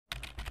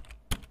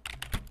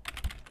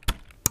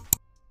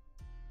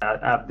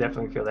I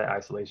definitely feel that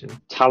isolation.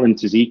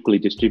 Talent is equally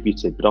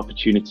distributed, but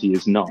opportunity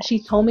is not. She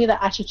told me that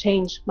I should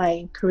change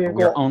my career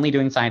We're goal. only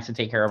doing science to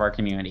take care of our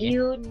community.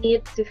 You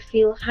need to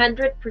feel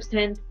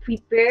 100%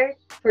 prepared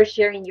for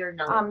sharing your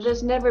knowledge.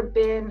 There's never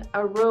been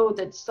a road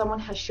that someone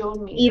has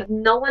shown me. If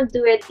no one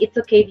do it, it's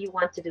okay if you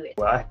want to do it.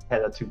 Well, I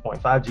had a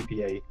 2.5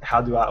 GPA. How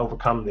do I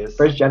overcome this?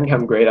 First gen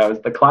come grade, I was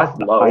the class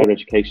low. Higher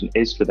education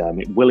is for them.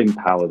 It will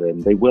empower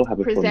them. They will have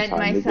a fun time. Present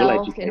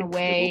myself in a them.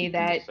 way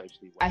that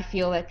I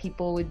feel that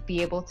people would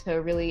be able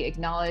to really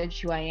acknowledge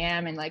who I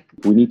am and like.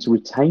 We need to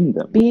retain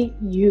them. Be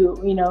you,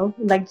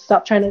 like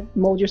stop trying to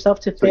mold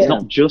yourself to fit. So it's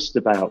not just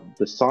about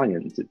the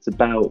science. It's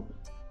about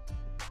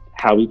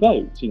how we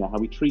vote, how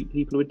we treat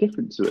people who are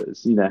different to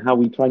us, how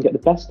we try and get the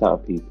best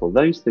out of people.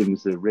 Those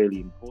things are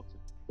really important.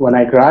 When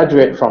I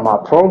graduate from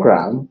our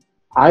program,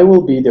 I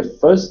will be the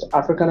first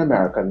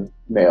African-American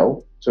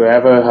male to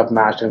ever have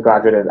matched and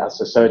graduated as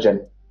a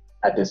surgeon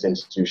at this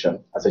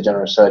institution, as a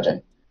general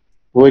surgeon,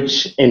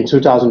 which in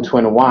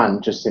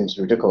 2021 just seems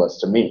ridiculous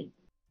to me.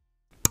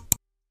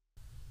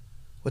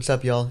 What's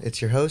up, y'all?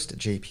 It's your host,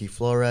 JP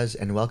Flores,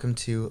 and welcome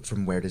to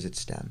From Where Does It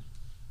Stem?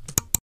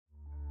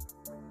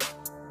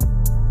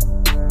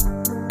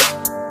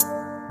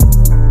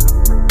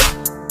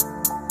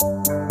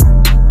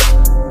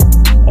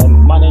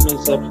 My name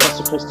is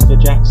Professor Christopher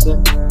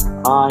Jackson.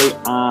 I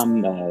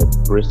am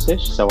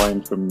British, so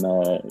I'm from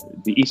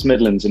the East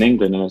Midlands in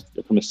England, and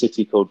from a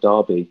city called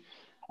Derby.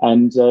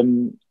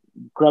 And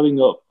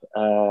growing up,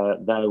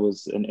 there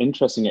was an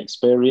interesting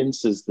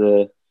experience as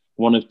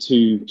one of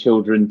two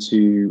children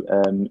to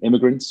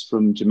immigrants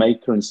from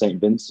Jamaica and St.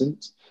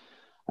 Vincent.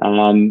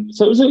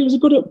 So it was a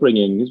good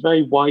upbringing. It was a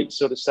very white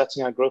sort of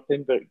setting I grew up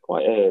in, but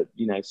quite a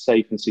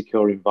safe and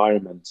secure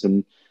environment.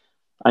 And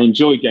I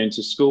enjoyed going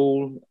to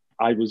school.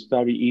 I was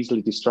very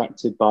easily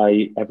distracted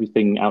by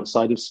everything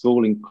outside of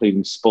school,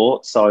 including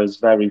sports. So I was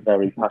very,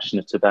 very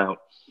passionate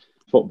about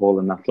football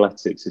and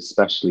athletics,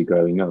 especially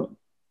growing up.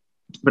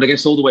 But I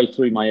guess all the way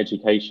through my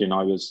education,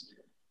 I was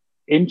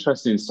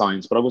interested in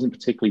science, but I wasn't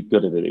particularly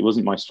good at it. It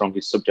wasn't my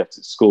strongest subject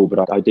at school,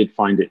 but I did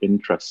find it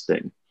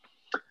interesting.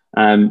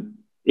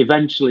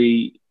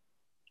 Eventually,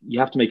 you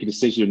have to make a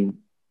decision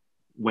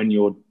when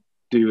you're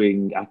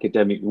doing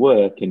academic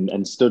work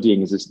and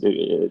studying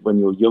when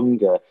you're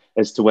younger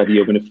as to whether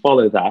you're going to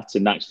follow that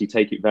and actually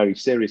take it very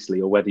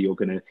seriously, or whether you're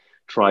going to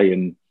try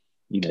and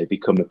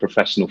become a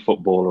professional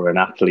footballer or an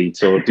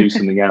athlete or do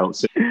something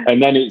else.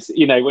 And then it's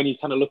when you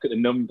kind of look at the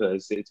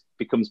numbers, it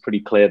becomes pretty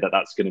clear that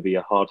that's going to be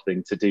a hard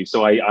thing to do.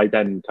 So I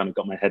then kind of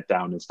got my head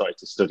down and started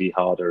to study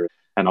harder,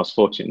 and I was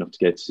fortunate enough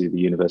to go to the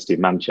University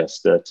of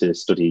Manchester to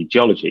study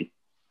geology.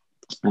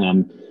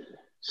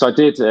 So I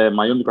did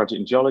my undergraduate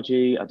in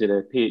geology. I did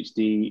a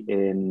PhD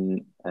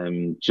in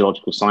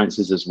geological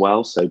sciences as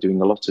well. So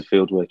doing a lot of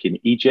fieldwork in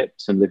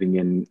Egypt and living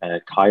in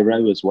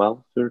Cairo as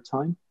well for a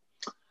time.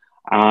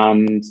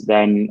 And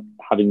then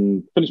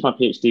having finished my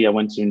PhD, I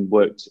went and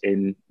worked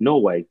in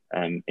Norway,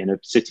 in a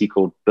city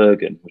called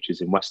Bergen, which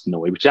is in Western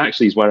Norway, which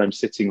actually is where I'm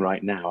sitting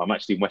right now. I'm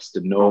actually in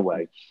Western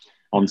Norway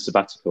on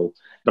sabbatical.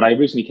 But I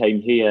originally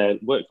came here,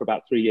 worked for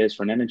about 3 years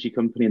for an energy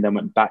company, and then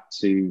went back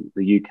to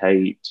the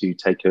UK to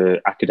take an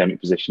academic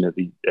position at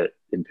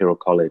Imperial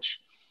College.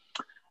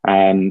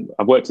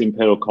 I've worked at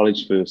Imperial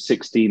College for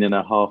 16 and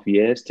a half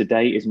years.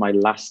 Today is my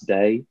last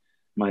day,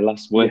 my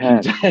last working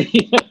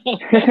day.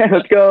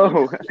 Let's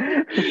go.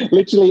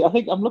 Literally, I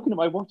think I'm looking at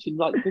my watch in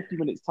like 50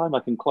 minutes time. I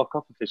can clock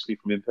off officially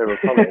from Imperial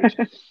College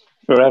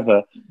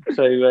forever.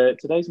 So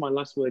today's my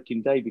last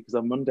working day, because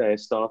on Monday I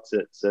start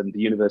at the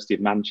University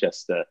of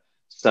Manchester.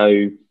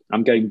 So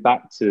I'm going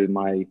back to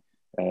my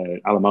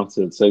alma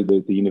mater, so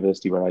the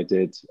university where I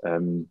did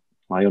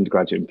my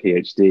undergraduate and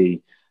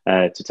PhD,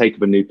 to take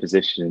up a new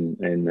position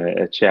in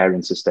a chair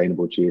in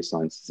sustainable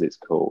geoscience, as it's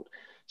called.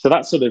 So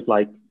that's sort of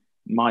like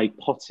my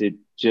potted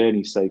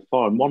journey so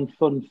far. And one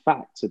fun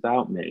fact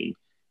about me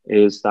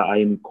is that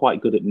I'm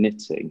quite good at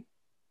knitting.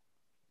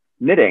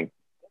 Knitting?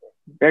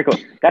 Very cool.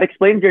 That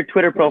explains your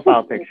Twitter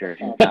profile picture.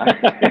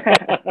 Gotcha.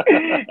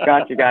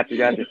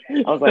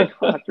 I was like,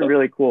 oh, that's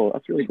really cool.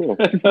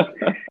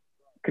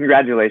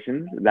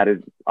 Congratulations. That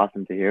is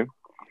awesome to hear.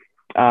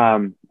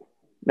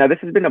 Now, this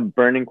has been a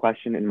burning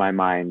question in my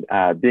mind.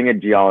 Being a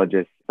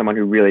geologist, someone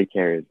who really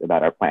cares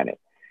about our planet.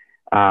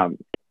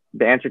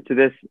 The answer to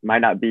this might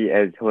not be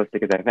as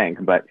holistic as I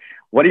think, but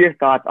what are your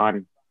thoughts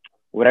on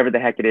whatever the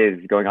heck it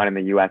is going on in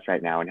the US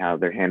right now and how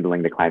they're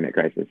handling the climate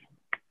crisis?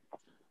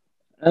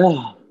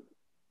 Oh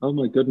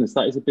my goodness,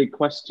 that is a big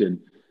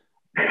question.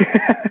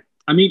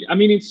 I mean,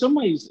 in some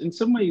ways,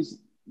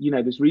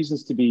 there's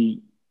reasons to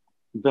be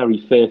very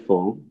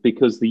fearful,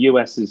 because the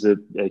US is a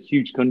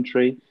huge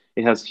country.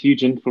 It has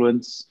huge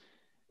influence.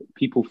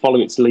 People follow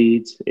its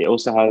lead. It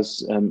also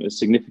has a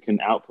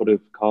significant output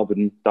of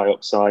carbon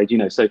dioxide.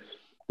 So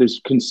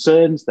there's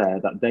concerns there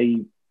that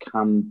they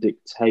can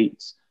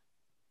dictate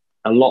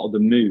a lot of the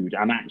mood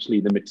and actually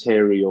the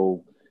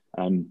material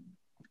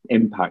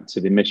impact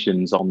of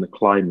emissions on the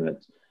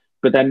climate.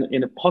 But then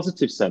in a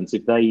positive sense,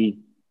 if they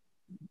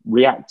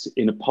react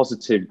in a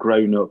positive,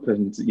 grown-up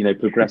and, you know,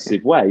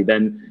 progressive way,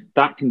 then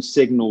that can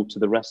signal to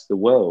the rest of the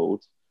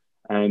world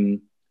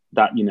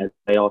that, you know,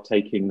 they are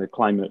taking the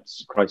climate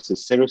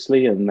crisis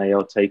seriously and they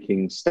are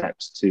taking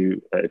steps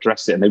to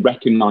address it. And they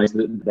recognize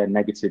that their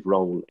negative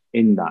role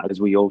in that, as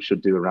we all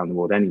should do around the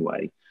world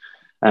anyway.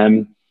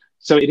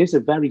 So it is a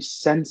very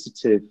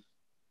sensitive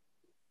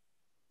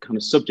kind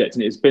of subject,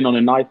 and it's been on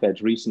a knife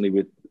edge recently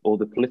with all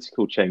the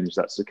political change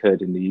that's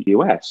occurred in the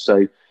US.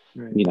 So,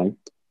 you know,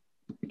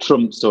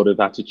 Trump's sort of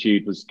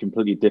attitude was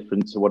completely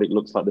different to what it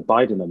looks like the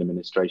Biden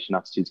administration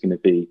attitude is going to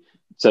be.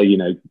 So, you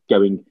know,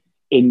 going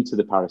into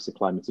the Paris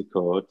Climate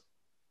Accord,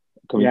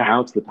 coming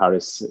out of the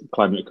Paris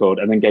Climate Accord,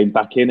 and then going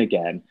back in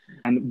again,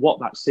 and what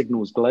that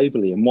signals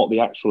globally and what the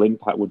actual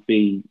impact would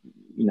be,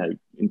 you know,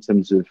 in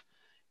terms of,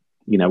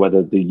 you know,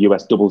 whether the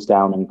US doubles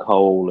down on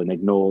coal and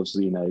ignores,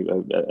 you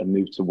know, a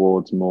move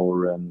towards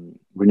more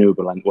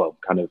renewable and, well,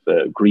 kind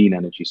of green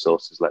energy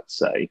sources, let's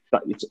say.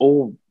 But it's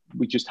all,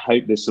 we just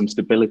hope there's some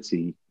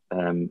stability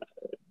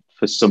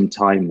for some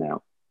time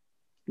now.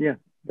 Yeah,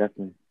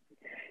 definitely.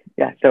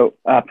 Yeah, so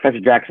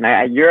Professor Jackson,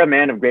 you're a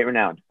man of great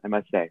renown, I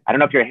must say. I don't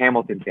know if you're a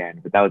Hamilton fan,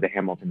 but that was a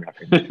Hamilton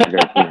reference.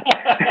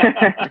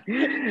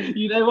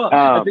 You know what?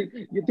 I think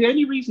the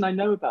only reason I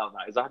know about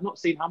that is I've not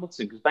seen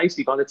Hamilton, because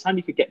basically by the time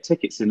you could get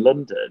tickets in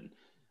London,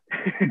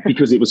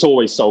 because it was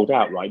always sold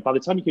out, right? By the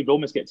time you could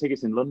almost get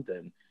tickets in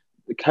London,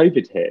 the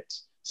COVID hit.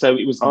 So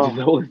it was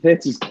all the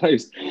theatres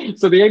closed.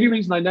 So the only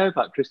reason I know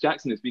about Chris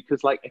Jackson is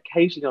because, like,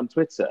 occasionally on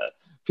Twitter,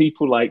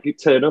 people like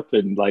turn up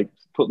and like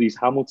put these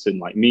Hamilton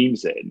like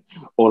memes in,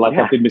 or like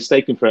I've been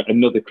mistaken for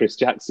another Chris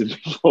Jackson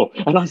before,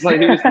 and I was like,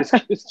 who is this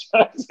Chris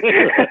Jackson?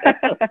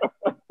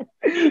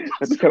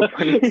 That's so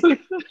funny.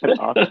 That's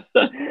awesome.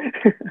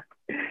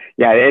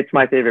 Yeah, it's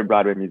my favorite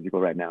Broadway musical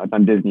right now. It's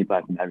on Disney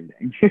Plus and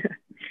everything.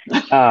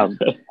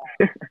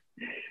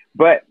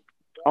 But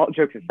all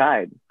jokes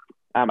aside,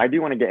 I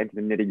do want to get into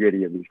the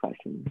nitty-gritty of these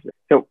questions.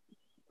 So,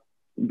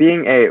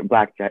 being a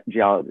Black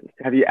geologist,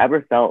 have you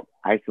ever felt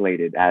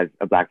isolated as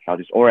a Black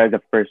geologist or as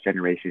a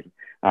first-generation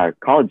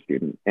college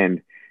student?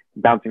 And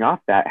bouncing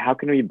off that, how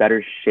can we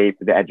better shape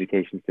the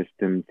education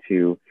system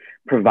to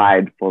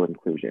provide full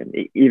inclusion,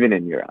 even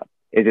in Europe?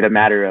 Is it a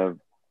matter of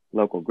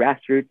local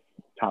grassroots,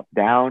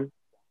 top-down,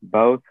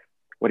 both?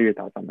 What are your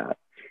thoughts on that?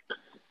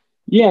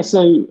 Yeah,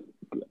 so,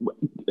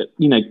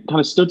 you know, kind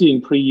of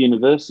studying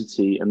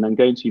pre-university and then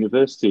going to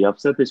university, I've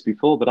said this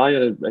before, but I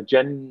had a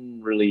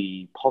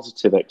generally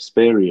positive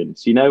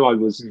experience. You know, I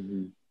was,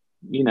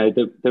 you know,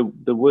 there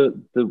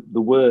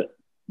were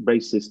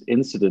racist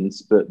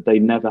incidents, but they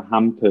never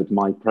hampered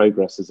my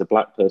progress as a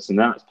Black person.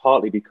 And that's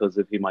partly because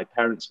of who my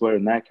parents were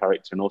and their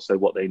character, and also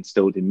what they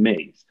instilled in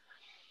me.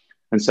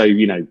 And so,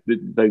 you know,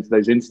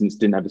 those incidents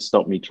didn't ever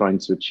stop me trying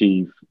to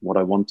achieve what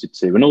I wanted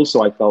to. And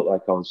also, I felt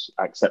like I was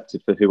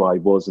accepted for who I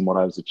was and what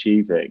I was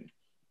achieving,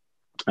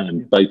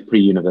 both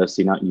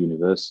pre-university and at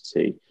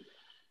university.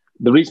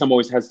 The reason I'm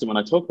always hesitant when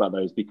I talk about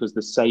those is because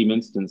the same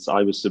instance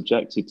I was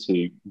subjected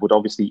to would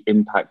obviously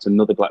impact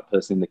another Black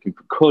person that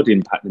could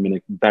impact them in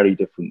a very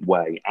different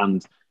way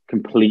and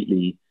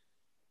completely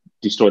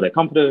destroy their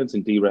confidence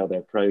and derail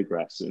their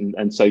progress.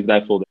 And so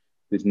therefore,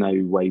 there's no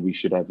way we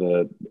should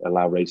ever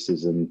allow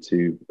racism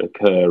to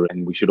occur,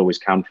 and we should always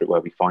counter it where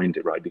we find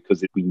it, right?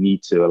 Because we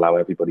need to allow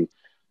everybody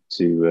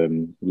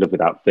to live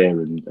without fear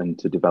and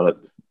to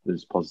develop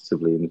as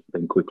positively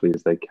and quickly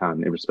as they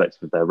can,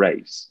 irrespective of their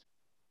race.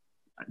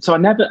 So I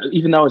never,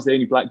 even though I was the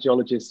only Black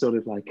geologist sort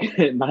of like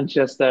in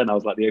Manchester, and I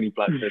was like the only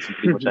Black person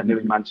pretty much I knew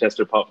in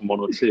Manchester apart from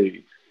one or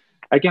two,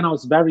 again, I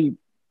was very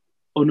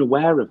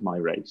unaware of my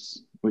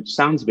race, which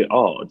sounds a bit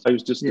odd. I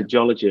was just a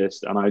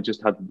geologist, and I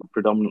just had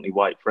predominantly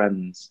white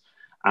friends,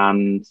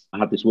 and I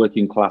had this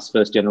working class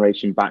first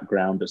generation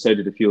background, but so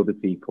did a few other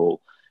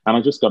people, and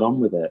I just got on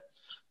with it.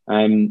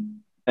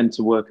 And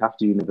to work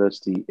after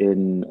university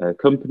in a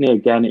company,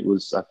 again,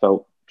 I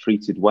felt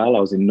treated well. I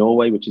was in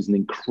Norway, which is an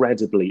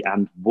incredibly,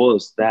 and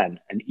was then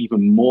an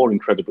even more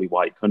incredibly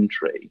white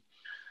country.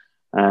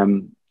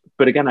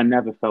 But again, I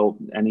never felt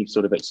any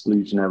sort of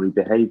exclusionary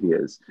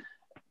behaviors.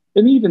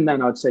 And even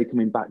then, I'd say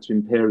coming back to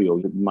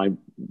Imperial, the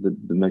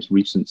most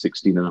recent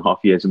 16 and a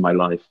half years of my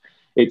life,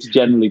 it's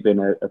generally been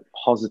a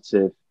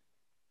positive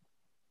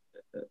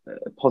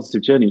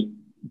journey.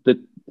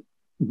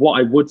 What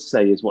I would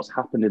say is what's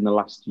happened in the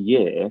last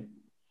year,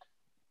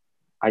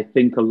 I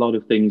think a lot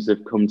of things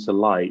have come to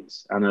light,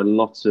 and a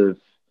lot of,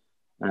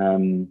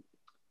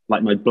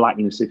 like my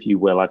Blackness, if you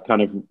will, I've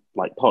kind of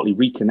like partly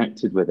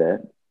reconnected with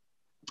it.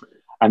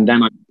 And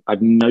then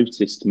I've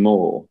noticed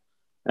more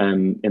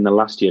in the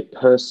last year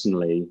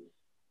personally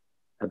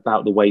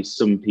about the way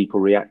some people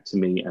react to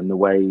me, and the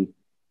way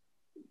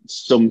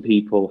some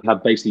people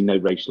have basically no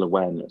racial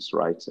awareness,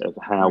 right, of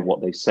how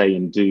what they say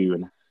and do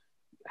and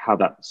how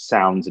that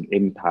sounds and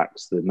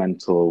impacts the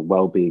mental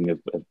well-being of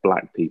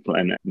Black people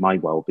and my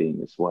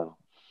well-being as well.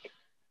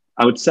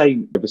 I would say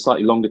over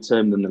slightly longer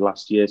term than the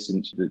last year,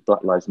 since the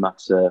Black Lives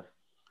Matter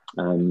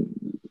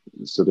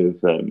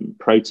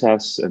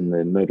protests and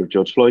the murder of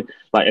George Floyd,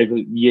 like over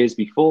years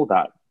before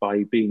that,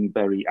 by being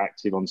very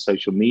active on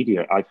social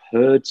media, I've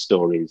heard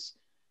stories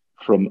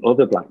from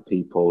other Black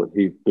people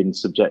who've been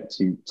subject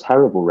to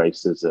terrible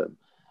racism.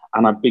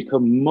 And I've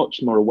become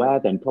much more aware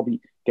then, probably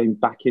going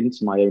back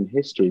into my own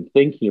history and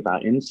thinking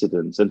about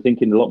incidents and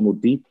thinking a lot more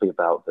deeply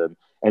about them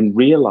and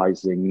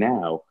realizing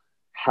now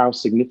how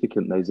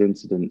significant those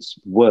incidents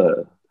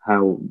were,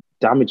 how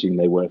damaging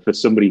they were for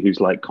somebody who's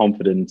like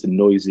confident and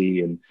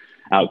noisy and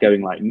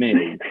outgoing like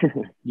me.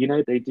 You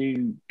know, they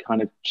do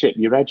kind of chip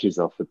your edges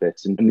off a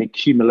bit. And the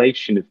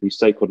accumulation of these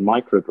so-called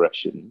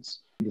microaggressions,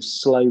 the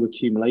slow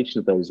accumulation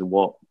of those are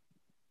what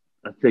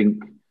I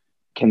think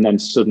can then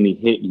suddenly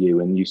hit you,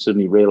 and you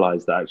suddenly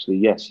realize that actually,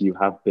 yes, you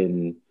have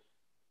been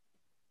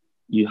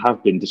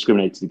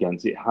discriminated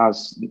against. It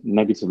has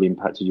negatively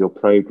impacted your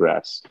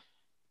progress.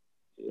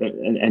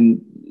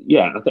 And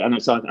yeah,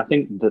 and so I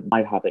think that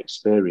I have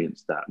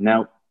experienced that.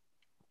 Now,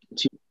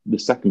 to the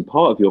second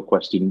part of your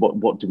question,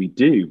 what do we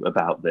do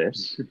about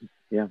this?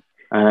 Yeah.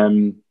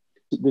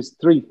 There's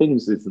three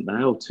things, isn't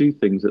there? Or two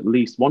things at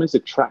least. One is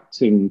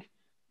attracting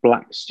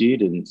Black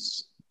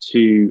students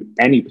to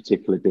any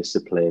particular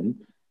discipline,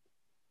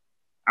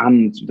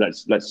 and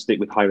let's stick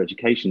with higher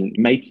education, and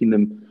making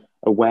them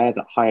aware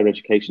that higher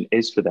education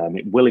is for them.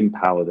 It will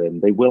empower them.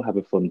 They will have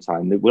a fun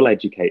time. It will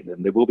educate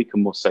them. They will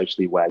become more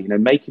socially aware. You know,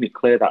 making it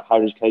clear that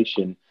higher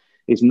education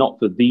is not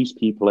for these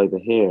people over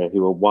here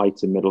who are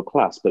white and middle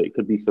class, but it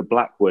could be for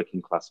Black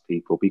working class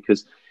people,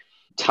 because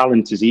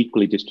talent is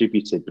equally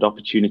distributed, but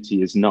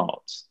opportunity is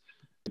not.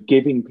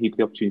 Giving people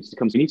the opportunity to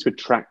come. So we need to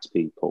attract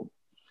people.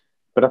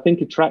 But I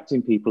think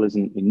attracting people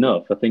isn't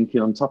enough. I think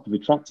on top of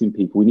attracting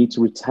people, we need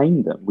to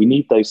retain them. We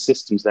need those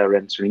systems they're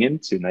entering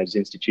into and those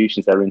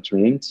institutions they're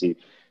entering into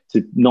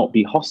to not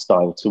be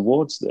hostile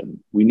towards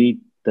them. We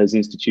need those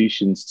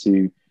institutions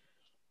to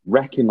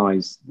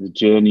recognize the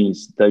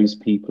journeys those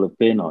people have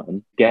been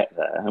on, get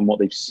there, and what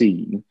they've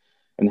seen,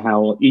 and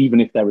how,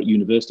 even if they're at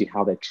university,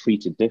 how they're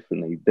treated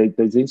differently.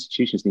 Those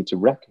institutions need to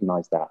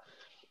recognize that.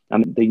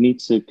 And they need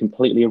to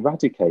completely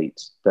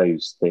eradicate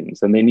those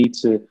things. And they need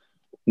to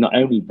not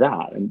only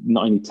that, and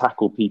not only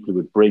tackle people who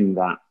would bring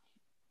that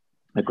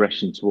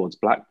aggression towards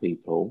Black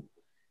people,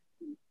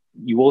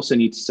 you also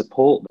need to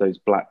support those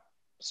Black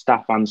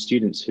staff and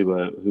students who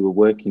are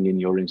working in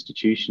your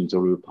institutions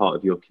or who are part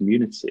of your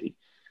community.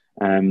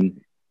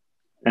 And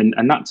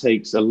that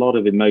takes a lot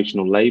of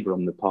emotional labor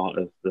on the part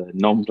of the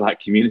non-Black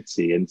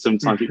community. And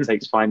sometimes it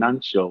takes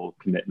financial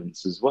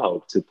commitments as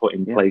well to put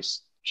in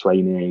place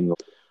training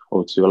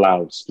or to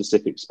allow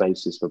specific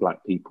spaces for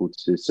Black people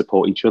to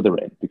support each other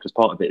in, because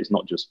part of it is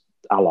not just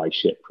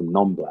allyship from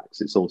non-Blacks,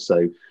 it's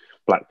also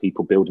Black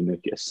people building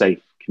a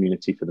safe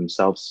community for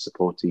themselves to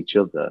support each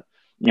other.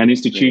 And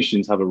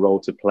institutions have a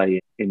role to play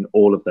in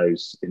all of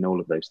those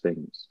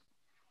things.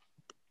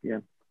 Yeah,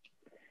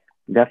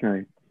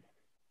 definitely.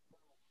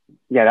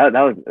 Yeah,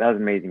 that was an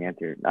amazing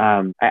answer.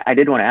 I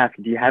did want to ask,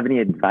 do you have any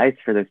advice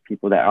for those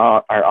people that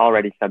are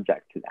already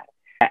subject to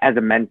that? As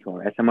a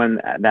mentor, as someone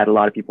that a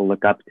lot of people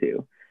look up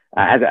to,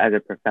 as a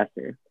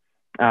professor,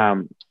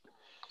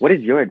 what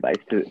is your advice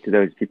to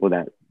those people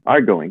that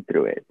are going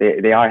through it?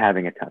 They are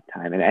having a tough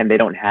time, and they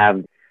don't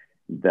have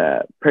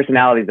the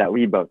personalities that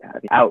we both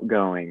have,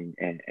 outgoing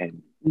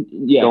and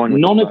yeah.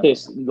 None of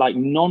this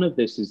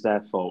is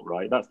their fault,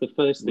 right? That's the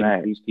first thing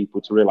for these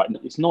people to realize.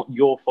 It's not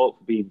your fault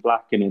for being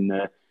Black and in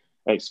the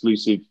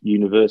exclusive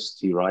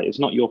university, right? It's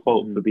not your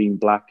fault for being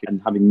Black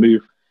and having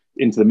moved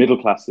into the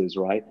middle classes,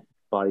 right,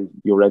 by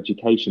your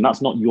education.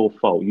 That's not your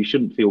fault. You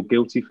shouldn't feel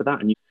guilty for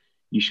that, and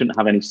you shouldn't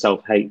have any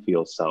self-hate for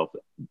yourself.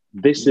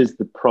 This is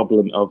the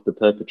problem of the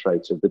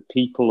perpetrator, the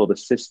people or the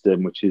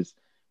system which is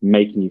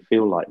making you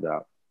feel like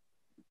that.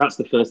 That's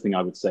the first thing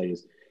I would say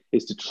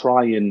is to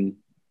try and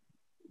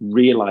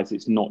realize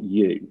it's not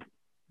you.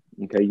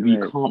 Okay,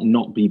 you can't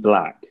not be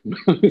Black.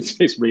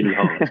 it's really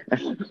hard.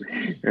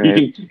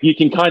 You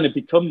can kind of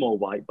become more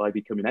white by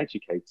becoming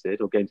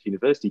educated or going to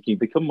university. You can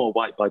become more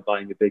white by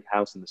buying a big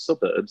house in the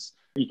suburbs.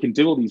 You can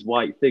do all these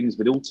white things,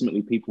 but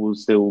ultimately people will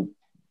still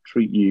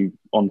treat you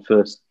on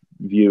first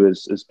view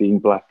as being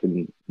Black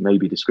and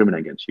maybe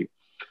discriminate against you.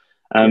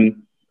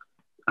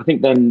 I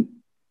think then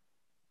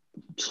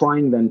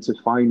trying then to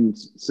find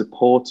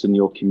support in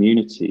your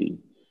community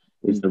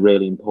is the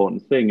really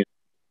important thing.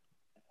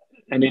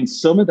 And in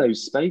some of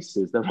those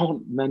spaces, there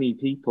aren't many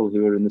people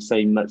who are in the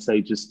same, let's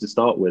say, just to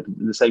start with,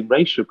 the same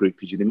racial group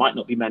as you. There might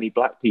not be many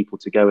Black people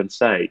to go and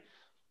say,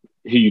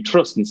 who you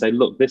trust and say,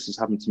 look, this has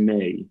happened to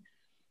me.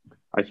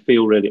 I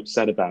feel really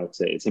upset about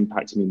it. It's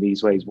impacting me in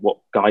these ways. What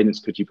guidance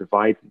could you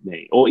provide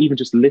me? Or even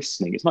just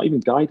listening. It's not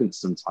even guidance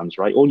sometimes,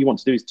 right? All you want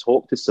to do is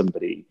talk to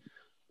somebody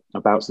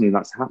about something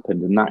that's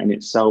happened. And that in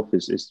itself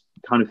is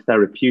kind of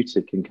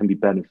therapeutic and can be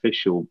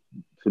beneficial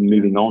for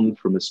moving on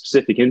from a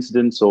specific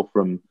incident or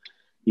from,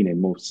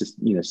 more,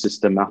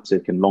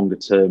 systematic and longer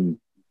term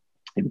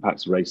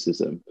impacts of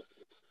racism.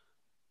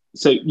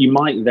 So you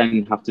might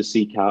then have to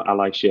seek out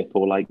allyship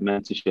or like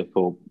mentorship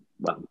or,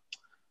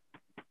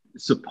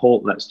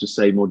 support, let's just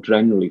say more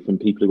generally, from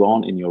people who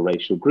aren't in your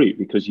racial group,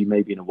 because you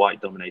may be in a white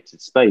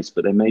dominated space,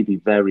 but they may be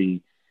very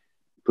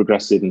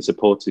progressive and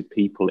supportive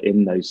people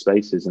in those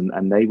spaces,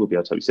 and they will be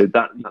able to help you. So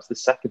that's the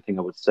second thing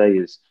I would say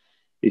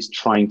is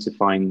trying to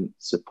find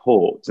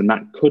support. And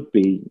that could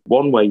be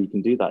one way you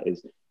can do that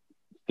is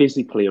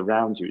physically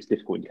around you. It's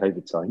difficult in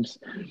COVID times,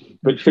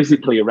 but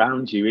physically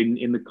around you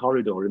in the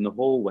corridor, in the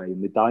hallway,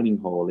 in the dining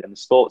hall, in the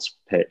sports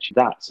pitch,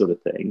 that sort of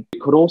thing.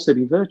 It could also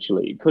be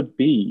virtually. It could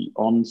be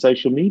on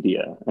social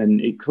media, and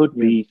it could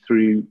be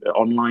through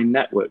online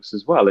networks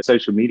as well.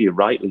 Social media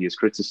rightly is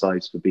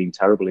criticized for being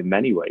terrible in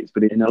many ways,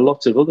 but in a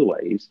lot of other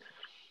ways,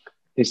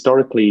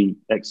 historically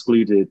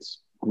excluded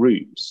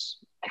groups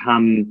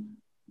can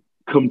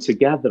come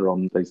together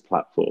on those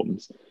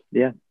platforms.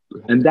 Yeah.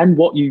 And then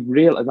what you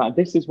realize, like,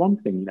 this is one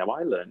thing,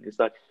 I learned, is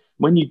that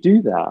when you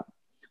do that,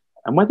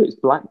 and whether it's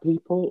Black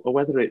people or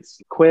whether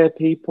it's queer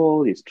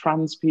people, it's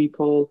trans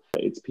people,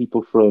 it's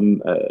people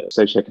from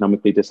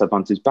socioeconomically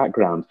disadvantaged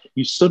background,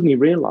 you suddenly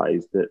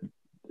realize that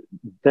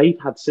they've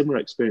had similar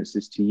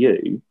experiences to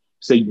you.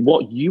 So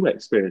what you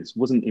experienced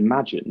wasn't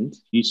imagined.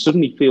 You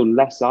suddenly feel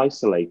less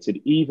isolated,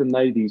 even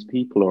though these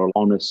people are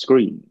on a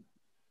screen.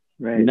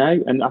 Right.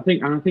 And I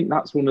think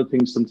that's one of the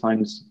things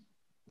sometimes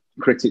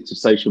critics of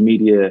social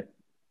media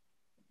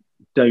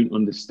don't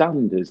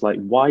understand is, like,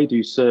 why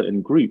do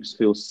certain groups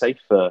feel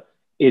safer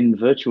in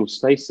virtual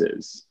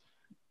spaces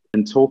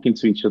and talking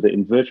to each other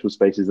in virtual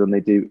spaces than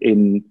they do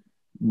in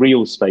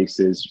real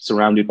spaces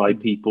surrounded by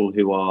people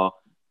who are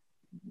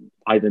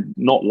either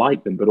not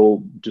like them but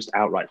all just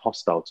outright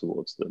hostile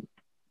towards them.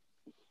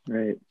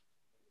 Right.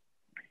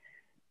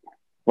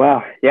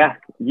 Wow. Yeah,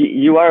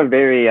 you are a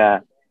very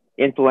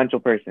influential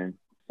person.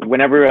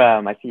 Whenever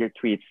I see your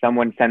tweets,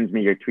 someone sends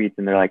me your tweets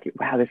and they're like,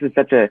 wow, this is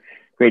such a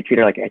great tweet.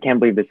 Or like, I can't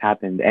believe this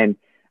happened. And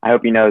I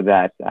hope you know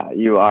that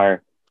you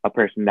are a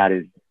person that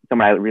is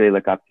someone I really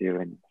look up to,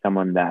 and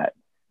someone that,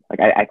 like,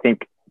 I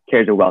think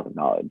carries a wealth of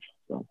knowledge.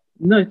 So.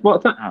 No, well,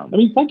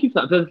 thank you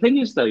for that. The thing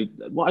is, though,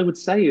 what I would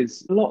say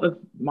is a lot of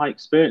my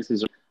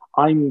experiences,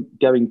 I'm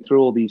going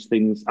through all these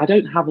things. I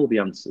don't have all the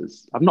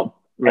answers. I've not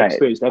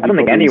experienced everybody's I don't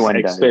think anyone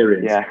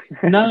experience. Does.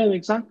 Yeah. No,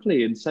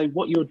 exactly. And so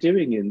what you're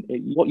doing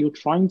what you're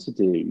trying to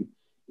do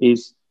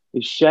is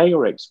share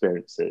your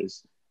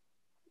experiences,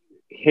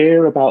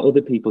 hear about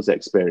other people's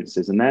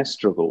experiences and their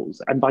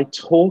struggles. And by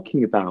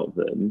talking about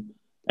them,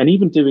 and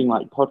even doing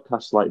like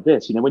podcasts like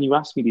this, when you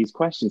ask me these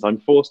questions, I'm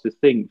forced to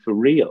think for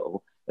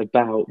real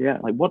about,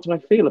 like, what do I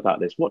feel about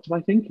this? What do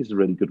I think is a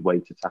really good way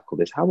to tackle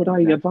this? How would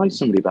I advise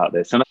somebody about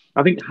this? And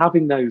I think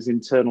having those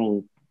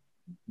internal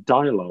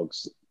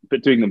dialogues,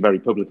 but doing them very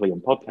publicly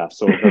on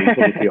podcasts or very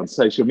publicly on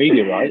social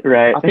media, right?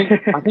 Right.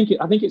 I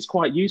think it's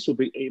quite useful.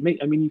 But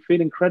you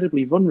feel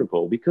incredibly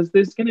vulnerable because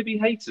there's going to be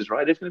haters,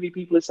 right? There's going to be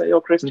people who say, "Oh,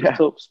 Chris just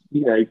talks,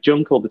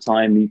 junk all the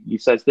time. He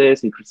says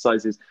this and he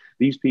criticizes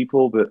these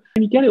people." But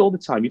you get it all the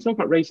time. You talk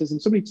about racism.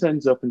 Somebody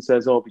turns up and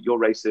says, "Oh, but you're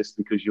racist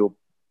because you're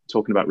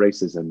talking about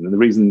racism, and the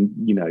reason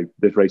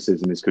there's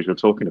racism is because you're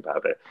talking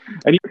about it."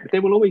 And they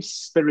will always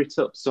spirit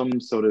up some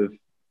sort of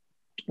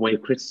way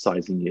of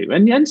criticizing you,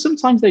 and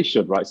sometimes they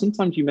should, right?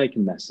 Sometimes you make a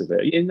mess of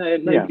it.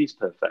 Nobody's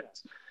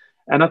perfect,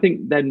 and I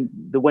think then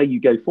the way you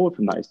go forward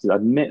from that is to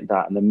admit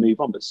that and then move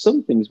on. But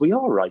some things we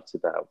are right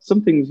about.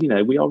 Some things,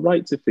 we are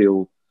right to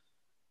feel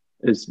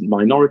as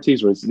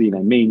minorities, or as me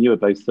and you are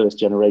both first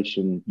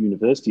generation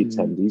university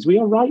attendees. We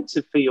are right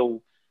to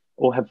feel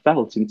or have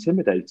felt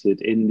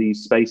intimidated in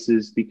these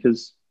spaces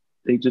because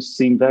they just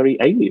seem very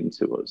alien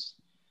to us,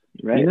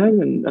 right?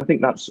 And I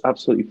think that's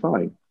absolutely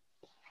fine.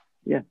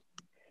 Yeah.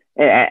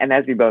 And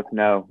as we both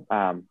know,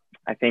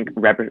 I think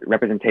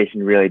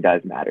representation really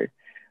does matter,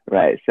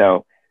 right?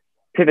 So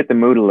pivot the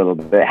mood a little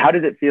bit. How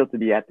does it feel to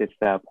be at this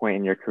point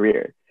in your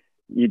career?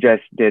 You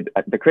just did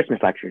the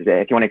Christmas lectures.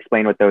 If you want to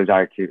explain what those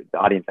are to the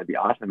audience, that'd be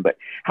awesome. But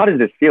how does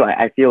this feel?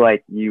 I feel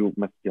like you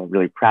must feel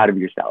really proud of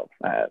yourself,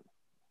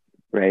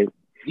 right?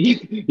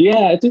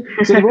 Yeah, so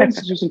the Royal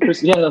Institution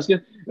Christmas. Yeah, that's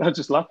good. I was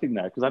just laughing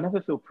there because I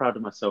never feel proud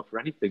of myself for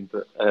anything,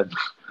 but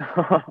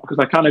because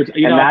I kind of,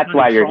 and that's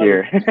why you're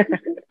here.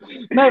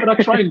 No, but I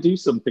try and do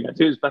something. I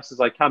do as best as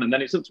I can, and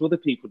then it's up to other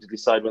people to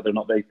decide whether or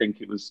not they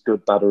think it was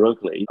good, bad, or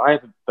ugly. I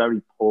have a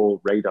very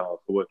poor radar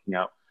for working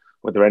out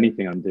whether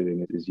anything I'm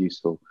doing is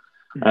useful.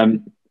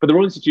 But the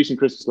Royal Institution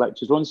Christmas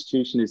Lectures. Royal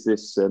Institution is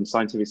this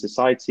scientific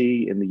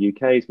society in the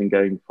UK. It's been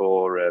going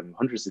for a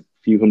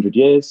few hundred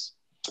years.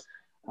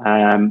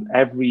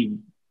 Every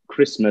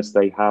Christmas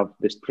they have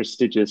this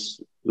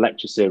prestigious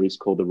lecture series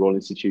called the Royal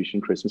Institution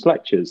Christmas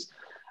Lectures,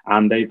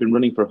 and they've been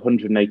running for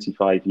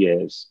 185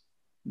 years.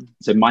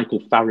 So Michael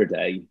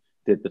Faraday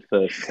did the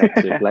first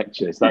set of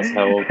lectures. That's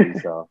how old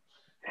these are.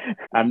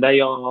 And they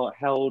are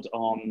held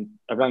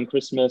around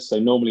Christmas, so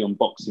normally on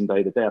Boxing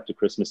Day, the day after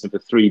Christmas, and for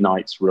 3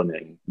 nights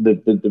running.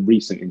 The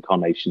recent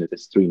incarnation of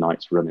this 3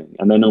 nights running,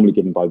 and they're normally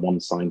given by one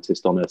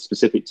scientist on a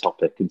specific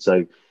topic. And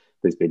so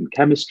there's been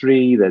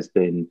chemistry, there's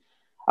been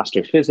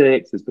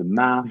astrophysics, there's been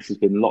maths, there's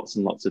been lots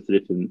and lots of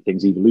different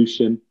things,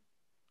 evolution.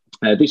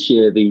 This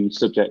year, the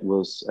subject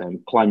was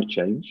climate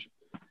change.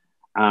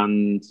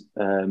 And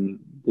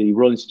the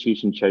Royal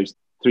Institution chose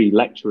 3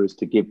 lecturers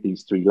to give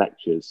these 3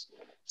 lectures.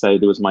 So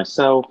there was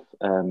myself,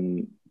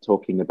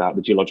 talking about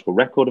the geological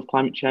record of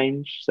climate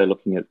change, so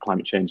looking at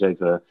climate change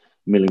over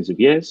millions of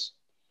years.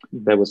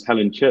 There was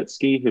Helen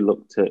Chertsky, who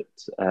looked at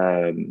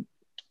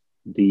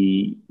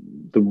the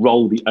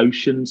role the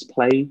oceans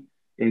play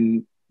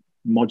in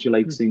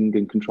modulating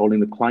and controlling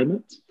the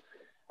climate.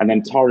 And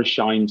then Tara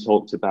Shine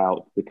talked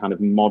about the kind of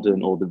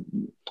modern or the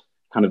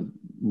kind of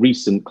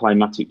recent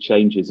climatic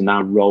changes and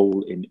our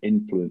role in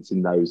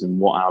influencing those, and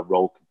what our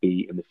role could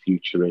be in the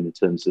future in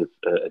terms of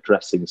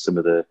addressing some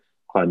of the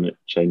climate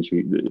change,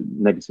 the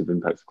negative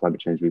impacts of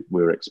climate change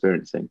we're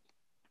experiencing.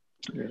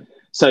 Yeah.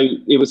 So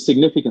it was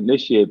significant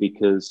this year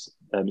because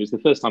it was the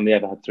first time they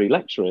ever had 3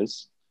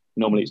 lecturers.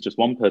 Normally it's just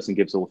one person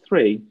gives all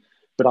 3,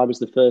 but I was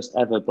the first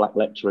ever Black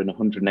lecturer in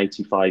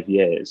 185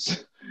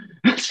 years.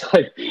 So,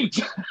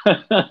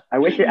 I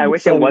wish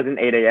it wasn't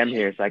 8 a.m.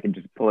 here so I could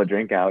just pull a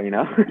drink out, you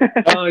know?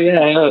 Oh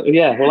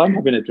yeah. Well, I'm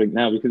having a drink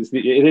now because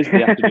it is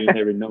the afternoon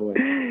here in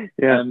Norway.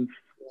 Yeah.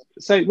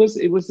 So it was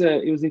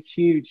a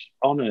huge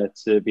honor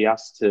to be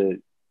asked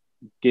to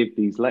give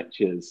these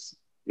lectures,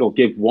 or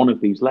give one of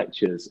these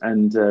lectures.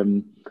 And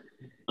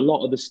a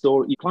lot of the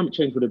story, climate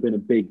change would have been a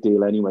big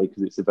deal anyway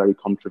because it's a very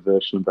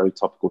controversial and very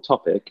topical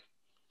topic.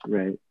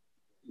 Right.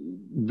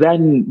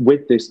 Then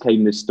with this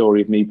came this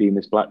story of me being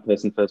this Black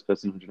person, first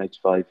person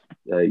 185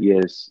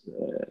 years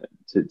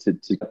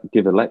to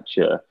give a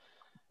lecture.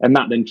 And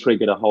that then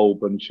triggered a whole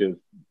bunch of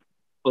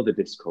other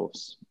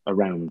discourse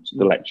around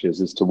the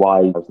lectures as to why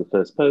I was the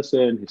first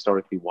person,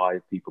 historically why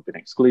people have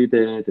been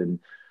excluded, and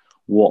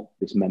what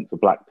this meant for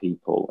Black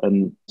people.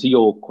 And to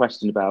your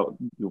question about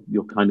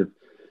your kind of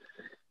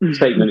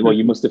statement, well,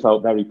 you must have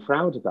felt very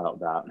proud about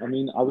that. I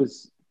mean,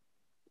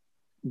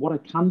 what I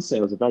can say,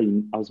 I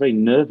was very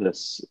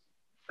nervous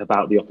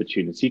about the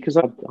opportunity because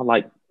I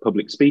like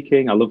public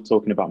speaking. I love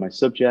talking about my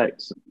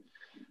subjects.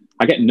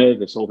 I get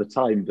nervous all the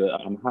time, but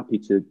I'm happy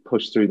to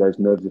push through those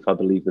nerves if I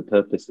believe the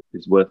purpose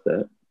is worth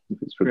it,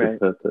 if it's for a good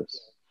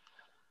purpose.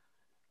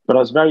 But I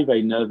was very,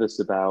 very nervous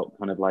about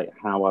kind of like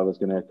how I was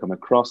going to come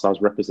across. I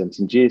was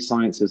representing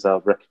geosciences, I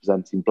was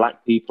representing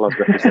Black people, I was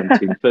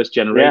representing first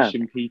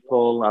generation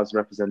people, I was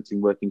representing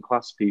working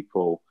class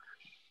people.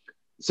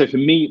 So for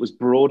me, it was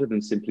broader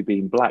than simply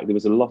being Black. There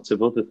was a lot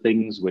of other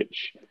things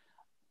which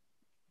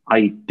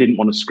I didn't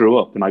want to screw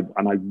up, and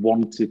I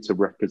wanted to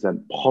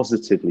represent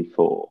positively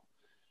for.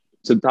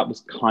 So that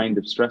was kind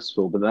of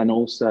stressful. But then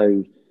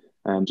also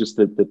just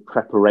the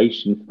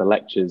preparation for the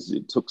lectures,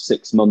 it took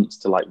 6 months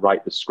to like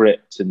write the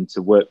script and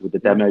to work with the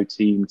demo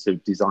team to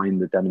design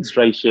the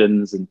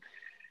demonstrations, and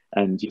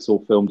it's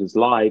all filmed as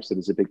live. So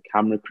there's a big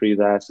camera crew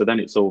there. So then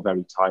it's all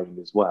very tiring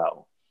as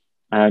well.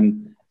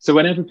 So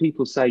whenever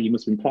people say you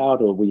must have been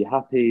proud, or were you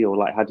happy, or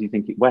like, how do you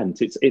think it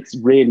went? It's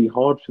really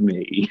hard for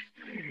me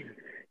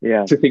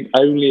to think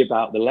only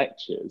about the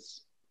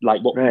lectures,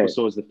 like what people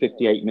saw as the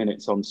 58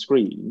 minutes on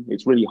screen.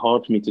 It's really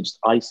hard for me to just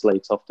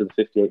isolate off to the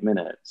 58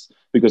 minutes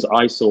because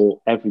I saw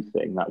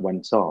everything that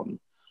went on,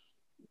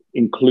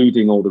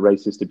 including all the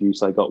racist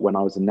abuse I got when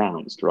I was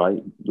announced,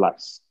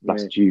 last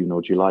June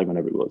or July,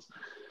 whenever it was.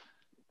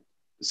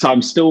 So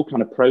I'm still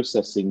kind of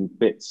processing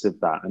bits of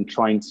that and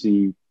trying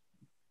to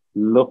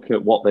look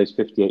at what those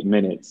 58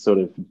 minutes sort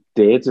of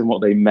did and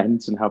what they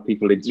meant and how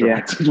people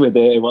interacted with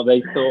it and what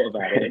they thought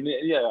about it.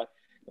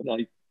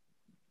 And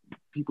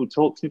people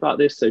talked to me about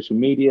this, social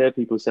media,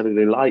 people said that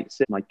they liked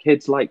it, my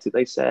kids liked it,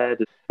 they said,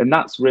 and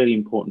that's really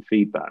important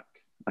feedback,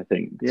 I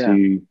think,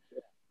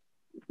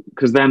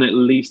 because then at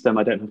least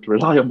I don't have to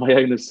rely on my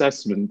own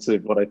assessment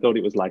of what I thought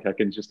it was like. I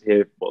can just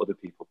hear what other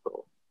people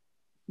thought.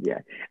 Yeah,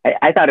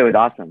 I thought it was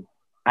awesome.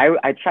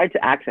 I tried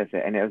to access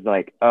it and it was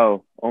like,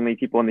 oh, only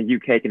people in the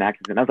UK can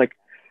access it. And I was like,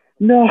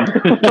 no.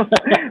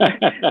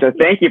 So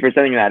thank you for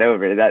sending that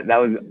over. That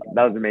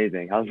was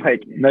amazing. I was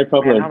like, no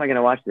problem. How am I going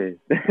to watch this?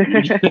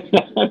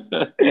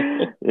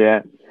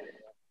 Yeah.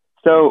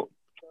 So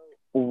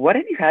what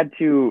have you had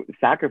to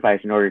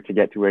sacrifice in order to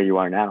get to where you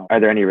are now? Are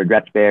there any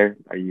regrets there?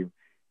 Are you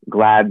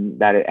glad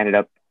that it ended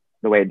up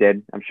the way it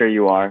did? I'm sure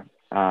you are.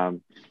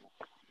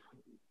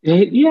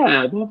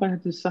 Yeah, what have I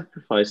had to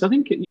sacrifice? I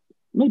think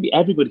maybe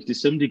everybody to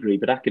some degree,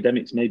 but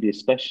academics maybe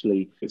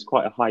especially. It's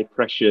quite a high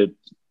pressure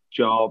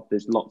job.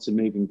 There's lots of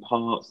moving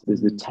parts. There's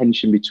the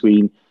tension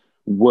between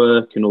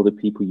work and all the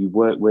people you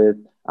work with,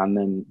 and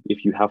then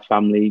if you have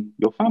family,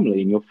 your family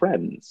and your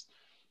friends.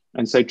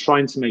 And so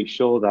trying to make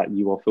sure that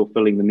you are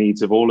fulfilling the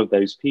needs of all of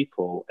those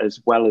people,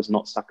 as well as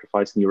not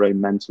sacrificing your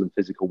own mental and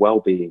physical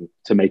well-being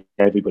to make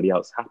everybody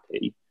else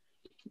happy.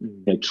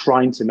 You know,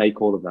 trying to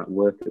make all of that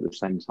work at the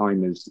same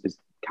time is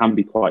can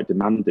be quite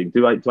demanding.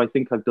 Do I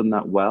think I've done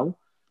that well?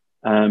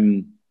 I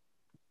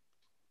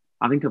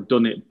think I've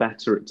done it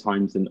better at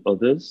times than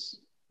others.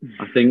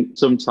 I think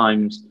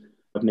sometimes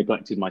I've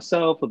neglected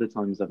myself, other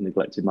times I've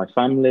neglected my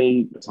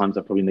family, at times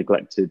I've probably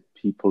neglected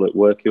people at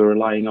work who are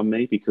relying on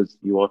me, because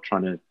you are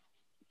trying to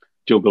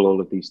juggle all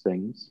of these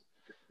things.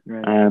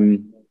 Right.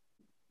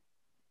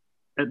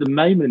 At the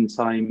moment,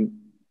 I'm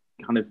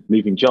kind of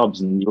moving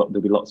jobs, and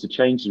there'll be lots of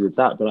changes with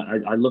that. But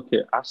I look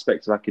at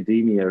aspects of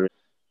academia,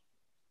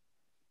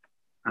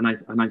 and I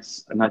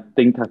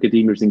think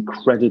academia is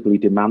incredibly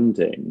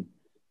demanding.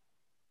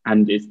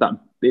 And it's that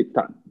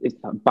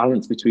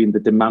balance between the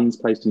demands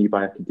placed on you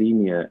by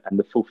academia and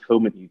the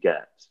fulfillment you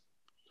get,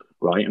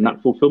 right? And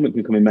that fulfillment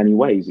can come in many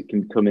ways. It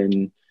can come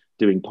in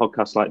doing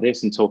podcasts like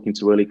this and talking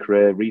to early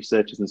career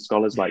researchers and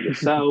scholars like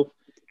yourself.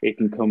 It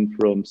can come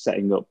from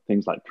setting up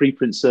things like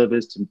preprint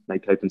servers to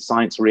make open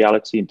science a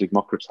reality and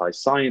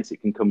democratize science.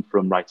 It can come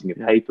from writing a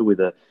paper with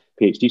a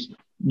PhD.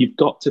 You've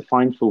got to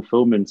find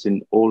fulfillment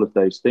in all of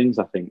those things,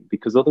 I think,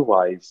 because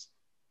otherwise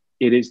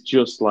it is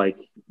just like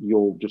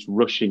you're just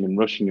rushing and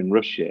rushing and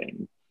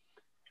rushing.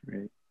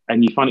 Right?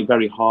 And you find it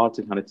very hard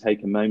to kind of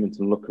take a moment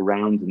and look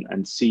around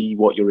and see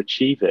what you're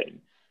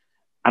achieving.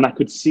 And I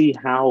could see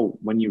how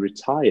when you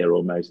retire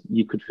almost,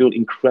 you could feel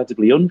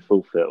incredibly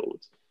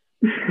unfulfilled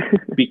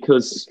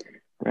because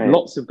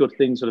lots of good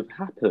things would have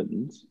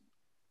happened,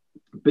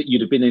 but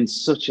you'd have been in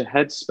such a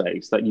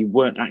headspace that you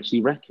weren't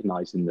actually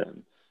recognizing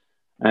them.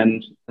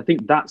 And I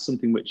think that's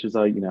something which is,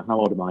 how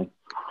old am I?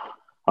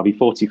 I'll be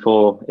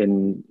 44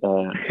 in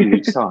a few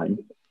weeks' time.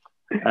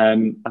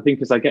 I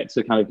think as I get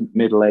to kind of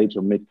middle age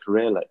or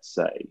mid-career, let's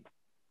say,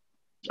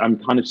 I'm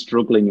kind of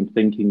struggling and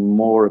thinking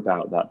more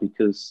about that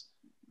because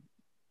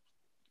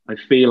I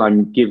feel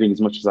I'm giving as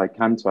much as I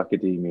can to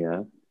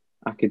academia.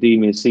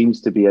 Academia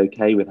seems to be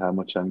okay with how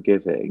much I'm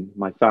giving.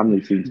 My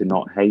family seem to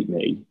not hate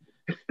me.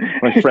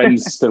 My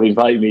friends still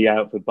invite me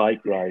out for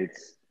bike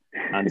rides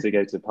and to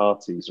go to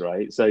parties,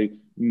 right? So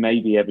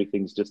maybe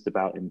everything's just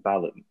about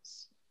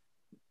imbalance.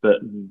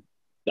 But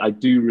I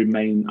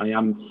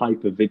am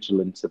hyper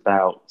vigilant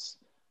about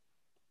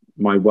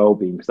my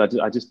well-being because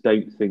I just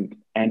don't think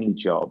any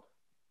job,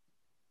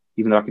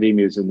 even though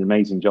academia is an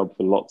amazing job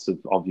for lots of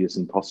obvious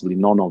and possibly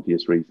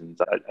non-obvious reasons,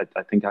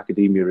 I think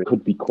academia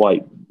could be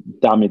quite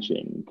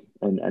damaging.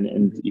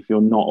 And if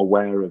you're not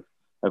aware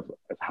of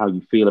how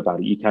you feel about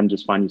it, you can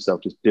just find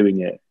yourself just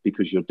doing it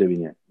because you're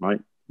doing it,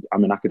 right?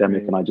 I'm an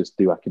academic and I just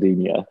do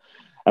academia.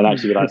 And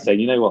actually without saying,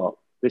 you know what,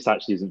 this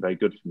actually isn't very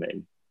good for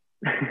me.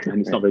 And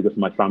it's not very good for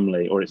my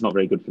family, or it's not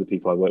very good for the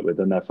people I work with,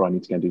 and therefore I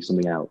need to go and do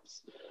something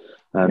else.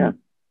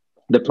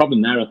 The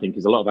problem there, I think,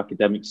 is a lot of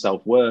academic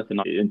self-worth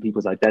and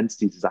people's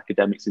identities as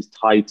academics is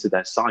tied to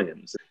their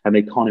science, and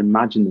they can't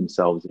imagine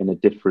themselves in a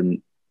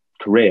different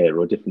career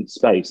or a different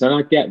space. And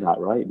I get that,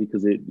 right?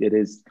 Because it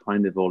is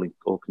kind of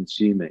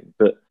all-consuming.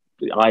 But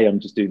I am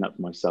just doing that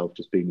for myself,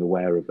 just being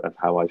aware of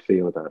how I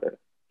feel about it.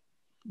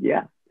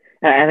 Yeah.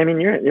 And I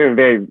mean, you're a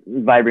very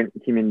vibrant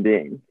human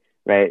being,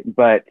 right?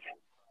 But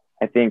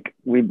I think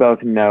we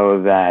both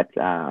know that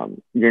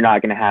you're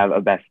not going to have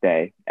a best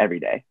day every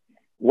day.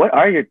 What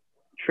are your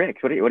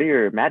tricks? What are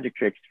your magic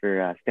tricks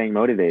for staying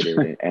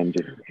motivated and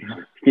just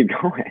keep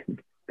going?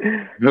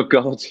 Oh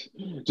God,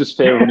 just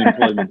fear of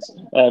unemployment.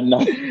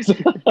 No.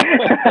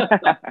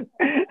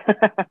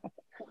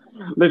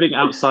 Living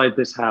outside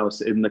this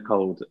house in the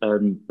cold.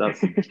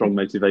 That's a strong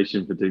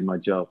motivation for doing my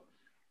job.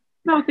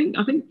 No, I think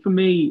for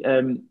me,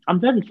 I'm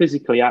very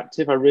physically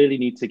active. I really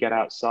need to get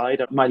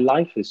outside. My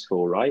life is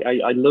full, right?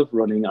 I love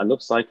running. I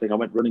love cycling. I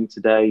went running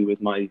today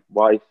with my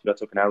wife. I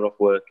took an hour off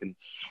work and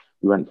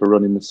we went for a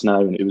run in the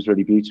snow and it was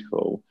really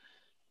beautiful.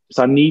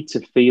 So I need to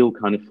feel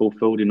kind of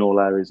fulfilled in all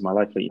areas of my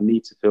life. Like, you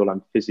need to feel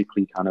I'm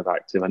physically kind of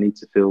active. I need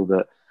to feel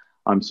that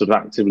I'm sort of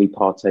actively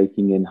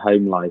partaking in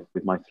home life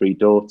with my 3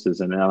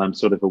 daughters, and I'm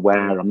sort of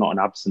aware I'm not an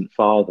absent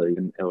father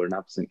or an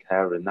absent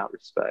carer in that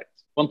respect.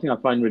 One thing I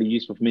find really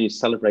useful for me is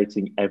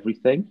celebrating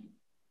everything.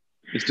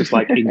 It's just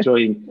like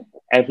enjoying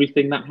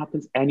everything that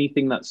happens,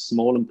 anything that's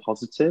small and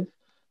positive.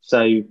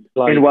 So,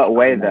 like, in what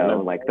way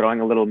though? Like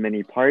throwing a little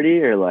mini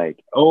party, or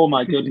like? Oh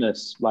my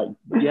goodness! Like,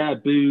 yeah,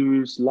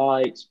 booze,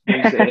 lights,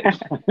 music.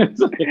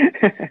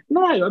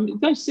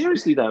 No,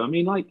 seriously though. I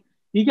mean, like,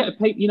 you get a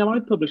paper. I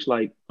publish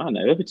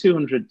over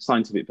 200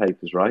 scientific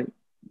papers right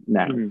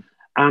now,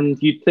 and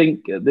you'd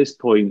think at this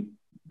point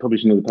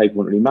publishing another paper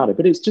wouldn't really matter,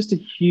 but it's just a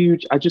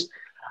huge.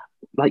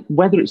 Like,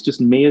 whether it's just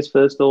me as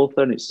first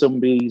author and it's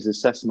somebody's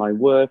assessed my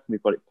work and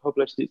we've got it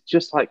published, it's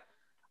just like,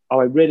 oh,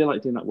 I really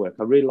like doing that work.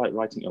 I really like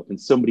writing it up.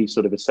 And somebody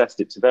sort of assessed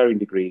it to varying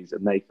degrees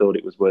and they thought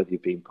it was worthy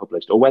of being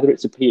published. Or whether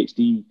it's a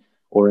PhD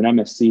or an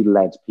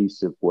MSc-led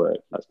piece of work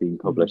that's being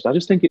published. I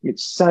just think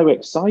it's so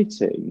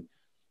exciting.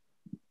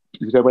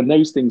 When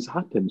those things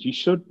happen, you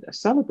should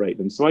celebrate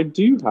them. So I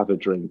do have a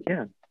drink.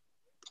 Yeah.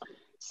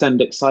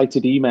 Send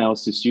excited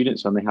emails to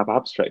students when they have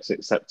abstracts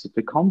accepted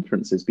for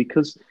conferences,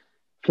 because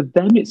for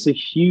them, it's a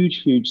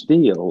huge, huge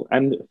deal.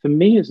 And for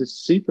me as a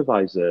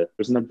supervisor,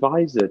 as an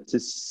advisor, to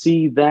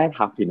see their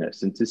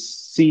happiness and to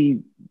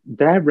see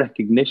their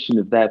recognition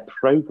of their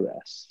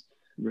progress,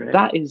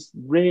 that is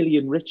really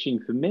enriching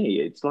for me.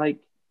 It's like,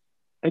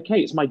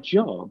 okay, it's my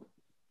job,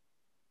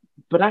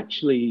 but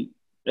actually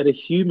at a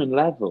human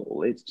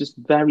level, it's just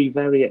very,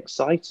 very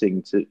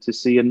exciting to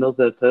see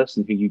another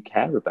person who you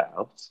care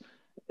about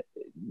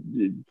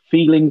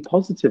feeling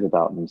positive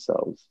about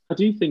themselves. I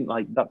do think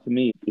like that for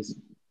me is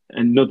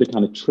another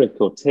kind of trick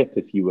or tip,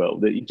 if you will,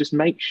 that you just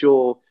make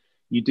sure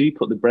you do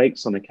put the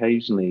brakes on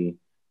occasionally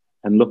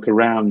and look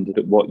around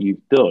at what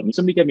you've done.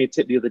 Somebody gave me a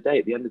tip the other day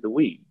at the end of the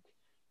week.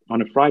 On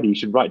a Friday, you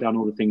should write down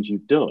all the things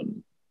you've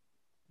done.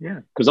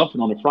 Yeah. Because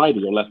often on a Friday,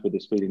 you're left with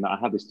this feeling that I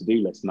had this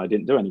to-do list and I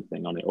didn't do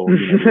anything on it. Or,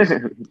 you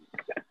know,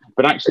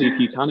 but actually, if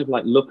you kind of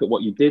like look at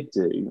what you did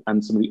do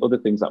and some of the other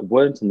things that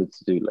weren't on the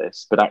to-do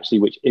list, but actually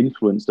which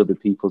influenced other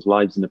people's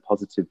lives in a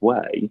positive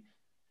way,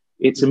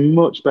 it's a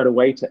much better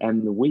way to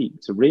end the week,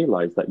 to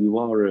realize that you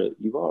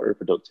are a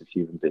productive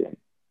human being.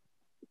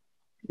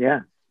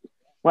 Yeah.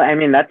 Well, I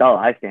mean, that's all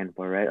I stand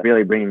for, right?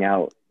 Really bringing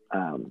out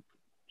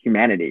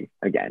humanity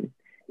again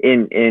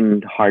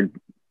in hard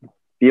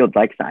fields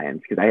like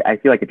science, because I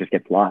feel like it just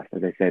gets lost,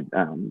 as I said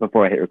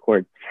before I hit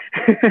record.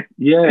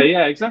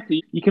 yeah,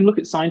 exactly. You can look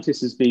at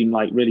scientists as being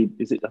like really,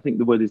 I think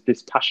the word is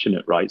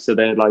dispassionate, right? So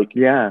they're like,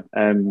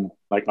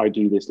 like I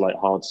do this like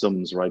hard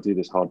sums, or I do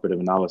this hard bit of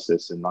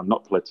analysis, and I'm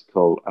not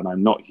political and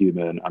I'm not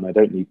human and I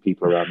don't need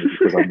people around me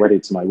because I'm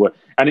wedded to my work.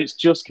 And it's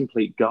just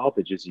complete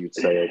garbage, as you'd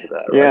say over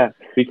there, right? Yeah,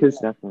 because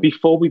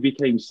before we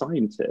became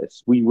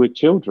scientists, we were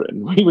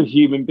children, we were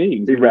human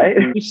beings,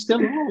 right? We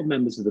still are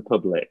members of the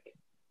public.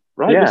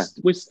 Right, yeah.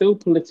 we're still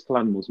political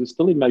animals. We're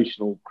still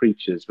emotional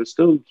creatures. We're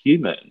still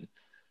human.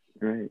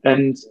 Right.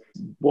 And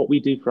what we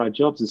do for our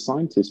jobs as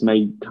scientists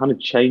may kind of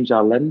change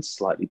our lens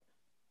slightly.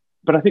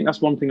 But I think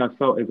that's one thing I've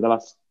felt over the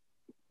last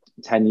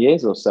 10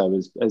 years or so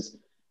is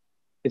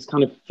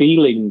kind of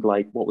feeling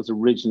like what was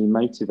originally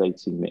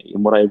motivating me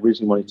and what I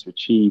originally wanted to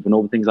achieve and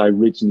all the things I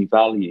originally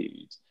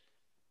valued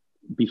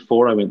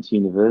before I went to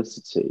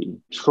university,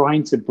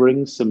 trying to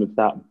bring some of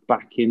that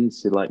back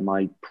into like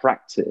my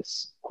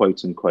practice,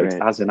 quote unquote,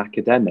 as an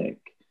academic.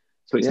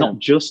 So it's not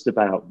just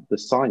about the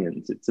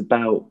science, it's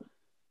about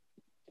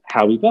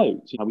how we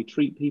vote, how we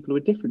treat people who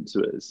are different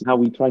to us, how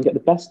we try and get the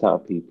best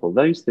out of people.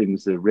 Those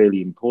things are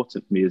really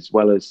important for me, as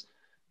well as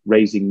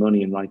raising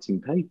money and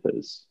writing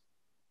papers.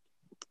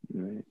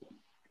 Right.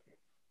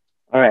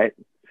 All right.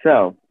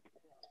 So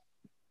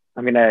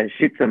I'm going to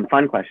shoot some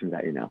fun questions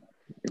at you now,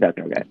 if that's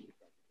okay.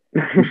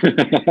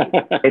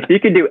 If you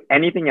could do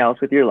anything else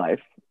with your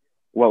life,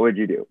 what would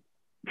you do?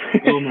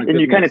 Oh my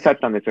and you kind of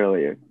touched on this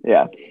earlier.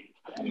 Yeah.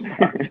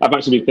 I've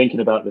actually been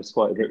thinking about this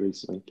quite a bit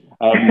recently.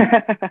 What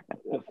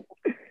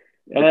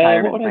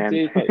would I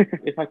do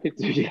if I could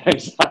do? Yeah,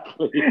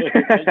 exactly.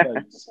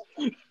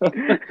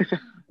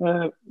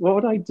 What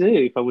would I do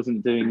if I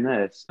wasn't doing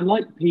this? I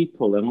like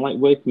people and I like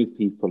working with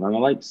people and I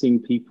like seeing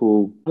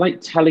people, I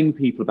like telling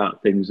people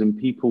about things and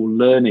people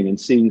learning and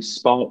seeing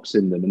sparks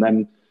in them and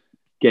then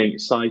getting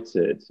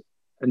excited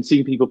and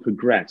seeing people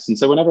progress. And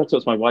so whenever I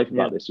talk to my wife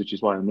about this, which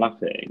is why I'm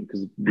laughing,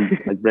 because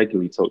I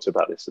regularly talk to her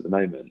about this at the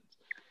moment.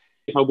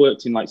 If I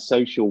worked in like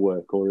social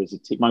work or as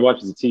my wife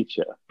is a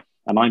teacher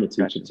and I'm a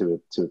teacher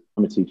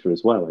I'm a teacher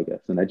as well, I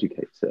guess, an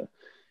educator.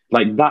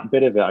 Like that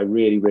bit of it, I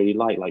really, really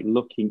like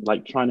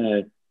trying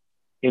to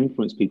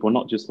influence people,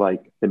 not just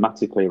like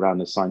thematically around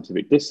the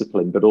scientific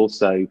discipline, but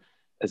also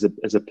as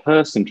a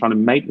person, trying to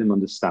make them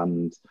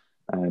understand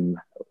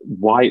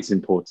why it's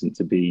important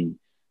to be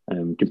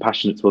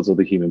compassionate towards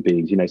other human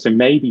beings, you know. So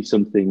maybe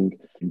something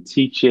in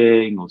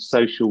teaching or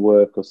social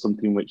work or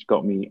something which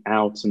got me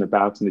out and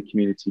about in the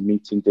community,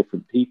 meeting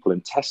different people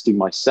and testing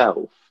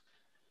myself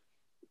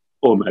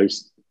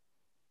almost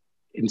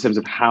in terms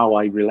of how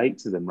I relate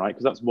to them, right?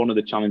 Because that's one of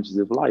the challenges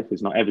of life,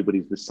 is not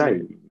everybody's the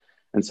same.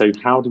 And so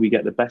how do we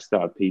get the best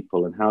out of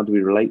people and how do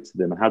we relate to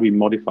them and how do we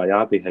modify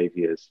our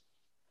behaviors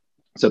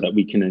so that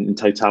we can in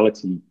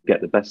totality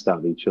get the best out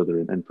of each other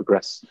and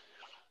progress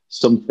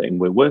something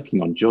we're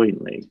working on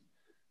jointly.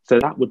 So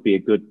that would be a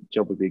good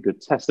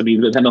test. I mean,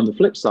 but then on the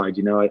flip side,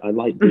 you know, I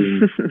like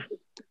being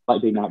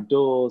like being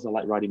outdoors. I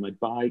like riding my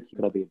bike.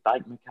 Could I be a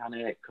bike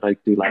mechanic? Could I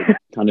do like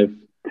kind of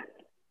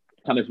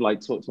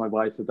like talk to my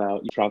wife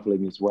about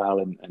traveling as well?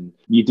 And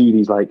you do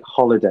these like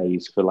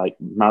holidays for like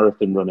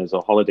marathon runners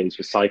or holidays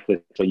for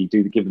cyclists where you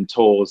give them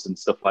tours and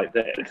stuff like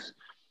this.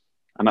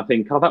 And I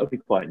think, that would be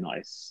quite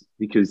nice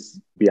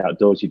because be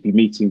outdoors, you'd be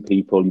meeting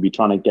people, you'd be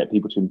trying to get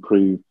people to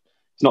improve.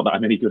 It's not that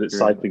I'm any good at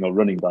cycling or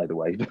running, by the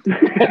way.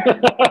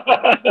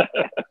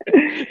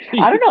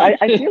 I don't know.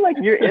 I feel like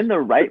you're in the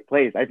right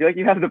place. I feel like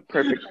you have the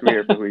perfect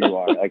career for who you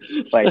are. Like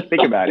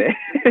think about it.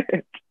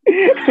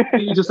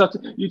 You just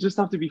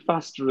have to be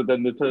faster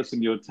than the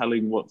person you're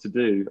telling what to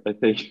do, I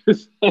think.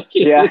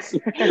 Exactly.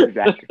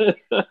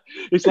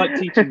 It's like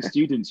teaching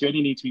students. You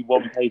only need to be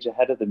one page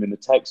ahead of them in the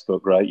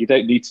textbook, right? You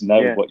don't need to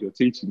know what you're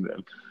teaching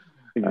them.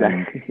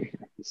 Exactly.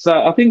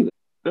 So I think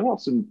there are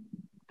some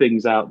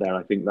things out there,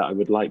 I think, that I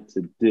would like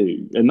to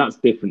do. And that's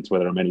different to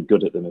whether I'm any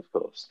good at them, of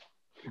course.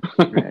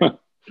 Right.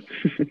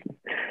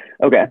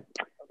 Okay.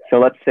 So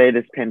let's say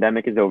this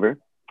pandemic is over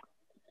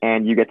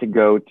and you get to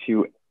go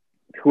to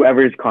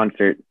whoever's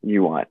concert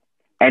you want.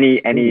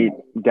 Any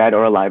dead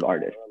or alive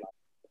artist.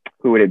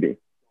 Who would it be?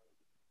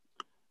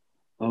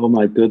 Oh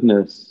my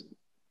goodness.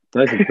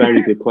 That's a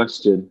very good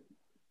question.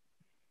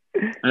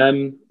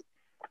 I'm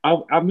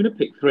going to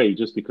pick three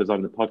just because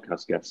I'm the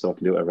podcast guest, so I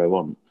can do whatever I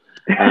want.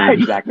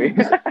 Exactly.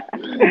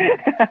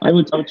 I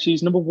would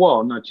choose number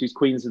one. I'd choose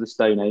Queens of the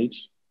Stone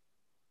Age.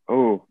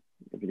 Oh,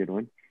 that's a good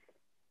one.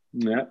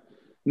 Yeah.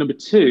 Number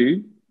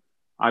two,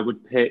 I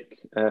would pick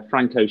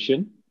Frank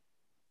Ocean.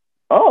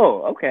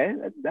 Oh, okay.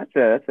 That's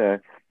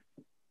a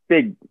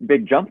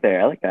big jump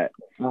there. I like that.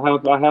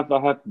 I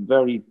have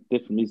very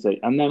different music,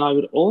 and then I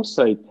would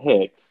also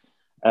pick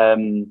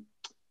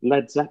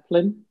Led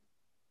Zeppelin.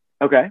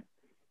 Okay.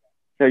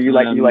 So you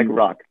like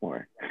rock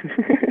more?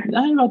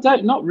 No, I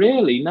don't. Not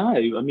really. No,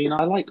 I mean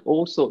I like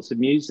all sorts of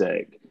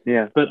music.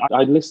 Yeah. But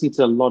I listened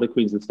to a lot of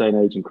Queens of the Stone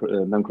Age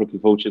and them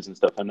Crooked Vultures and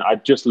stuff, and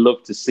I'd just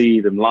love to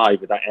see them live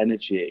with that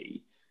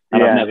energy.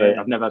 And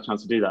I've never had a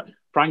chance to do that.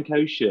 Frank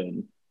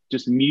Ocean,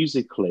 just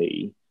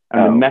musically,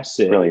 and the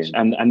message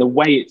and the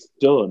way it's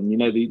done, you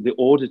know, the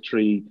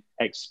auditory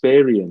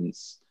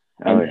experience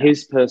and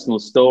his personal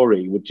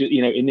story would just,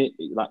 you know, in it,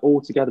 like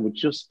all together would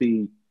just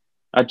be,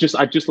 I'd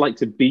just like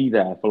to be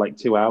there for like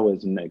 2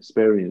 hours and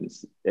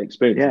experience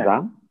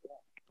that.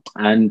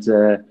 And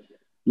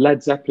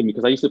Led Zeppelin,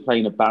 because I used to play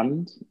in a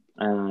band.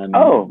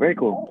 Very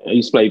cool. I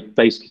used to play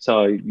bass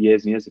guitar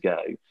years and years ago,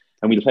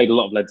 and we played a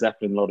lot of Led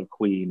Zeppelin, a lot of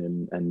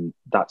Queen, and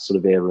that sort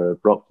of era of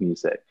rock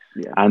music.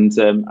 Yeah. And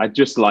I'd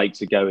just like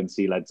to go and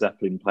see Led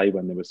Zeppelin play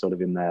when they were sort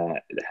of in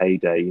their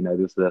heyday. You know,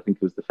 I think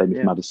it was the famous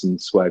Madison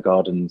Square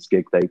Gardens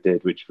gig they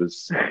did, which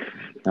was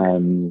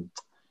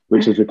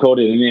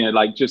recorded, and you know,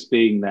 like just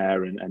being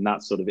there and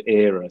that sort of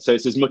era. So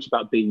it's as much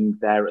about being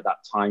there at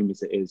that time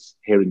as it is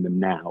hearing them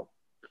now.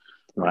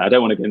 Right? I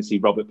don't want to go and see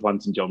Robert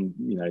Plant and John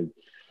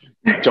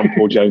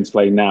Paul Jones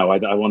playing now.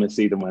 I want to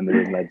see them when they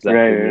were in Led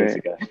Zeppelin years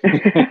ago.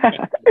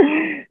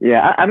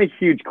 Yeah, I'm a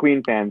huge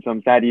Queen fan, so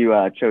I'm sad you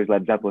chose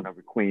Led Zeppelin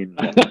over Queen.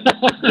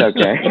 It's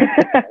okay.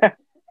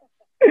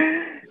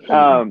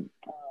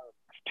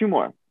 2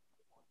 more.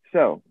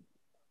 So,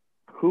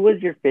 who was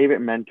your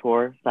favorite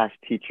mentor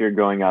 / teacher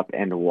growing up,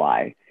 and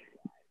why?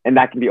 And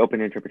that can be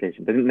open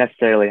interpretation. It doesn't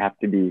necessarily have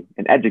to be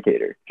an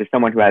educator, just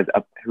someone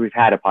who's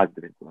had a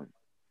positive influence.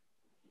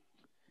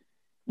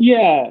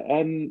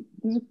 Yeah,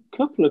 there's a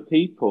couple of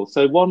people.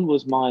 So one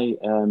was my,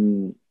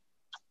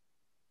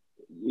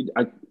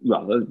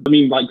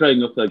 like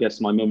growing up, I guess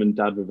my mum and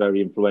dad were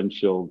very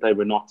influential. They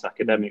were not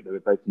academic. They were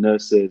both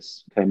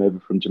nurses, came over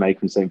from Jamaica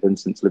and St.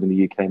 Vincent to live in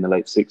the UK in the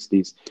late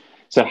 60s.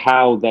 So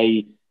how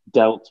they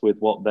dealt with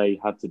what they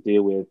had to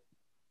deal with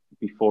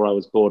before I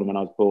was born and when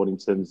I was born in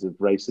terms of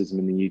racism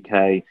in the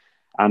UK,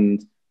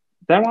 and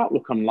their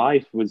outlook on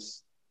life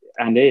was,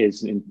 and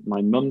is, in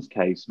my mum's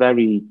case,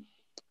 very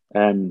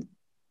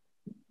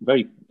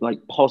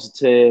like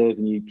positive,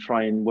 and you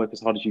try and work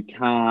as hard as you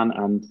can,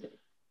 and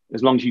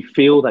as long as you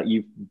feel that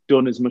you've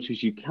done as much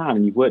as you can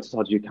and you've worked as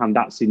hard as you can,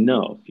 that's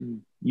enough.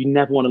 You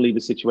never want to leave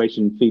a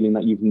situation feeling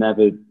that you've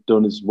never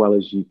done as well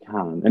as you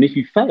can. And if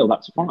you fail,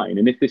 that's fine.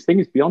 And if this thing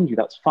is beyond you,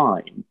 that's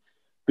fine.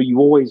 But you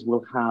always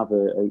will have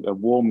a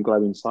warm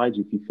glow inside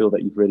you if you feel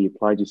that you've really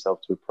applied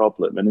yourself to a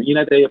problem. And, you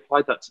know, they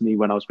applied that to me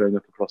when I was growing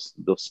up across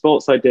the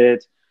sports I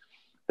did.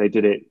 They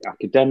did it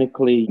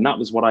academically, and that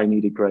was what I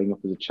needed growing up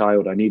as a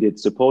child. I needed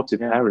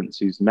supportive parents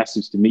whose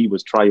message to me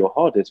was try your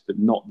hardest, but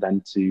not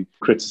then to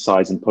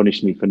criticize and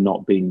punish me for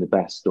not being the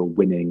best or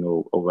winning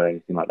or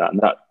anything like that. And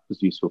that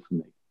was useful for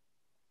me.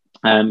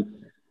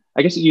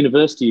 I guess at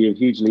university, a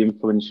hugely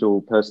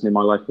influential person in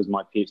my life was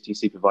my PhD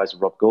supervisor,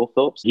 Rob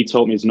Gawthorpe. He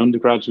taught me as an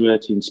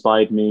undergraduate. He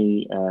inspired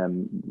me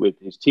with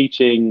his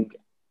teaching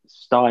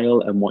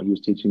style and what he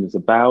was teaching us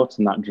about,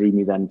 and that drew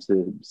me then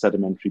to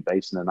sedimentary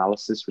basin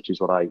analysis, which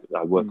is what I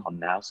work on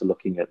now, so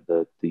looking at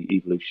the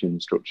evolution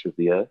structure of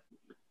the earth.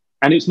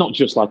 And it's not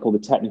just like all the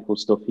technical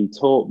stuff he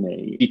taught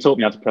me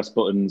how to press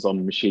buttons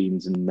on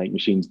machines and make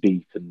machines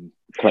beep and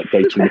collect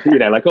data, you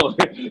know, like all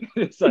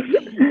the stuff,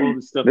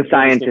 the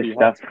scientist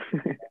stuff,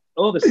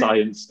 all the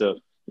science stuff.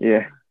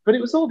 Yeah. But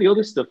it was all the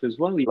other stuff as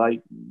well,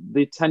 like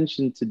the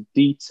attention to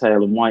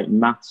detail and why it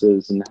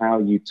matters and how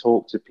you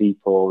talk to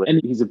people.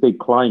 And he's a big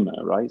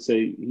climber, right? So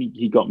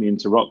he got me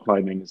into rock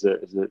climbing as a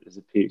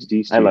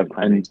PhD student. I love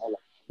climbing.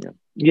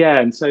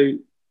 And so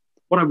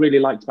what I really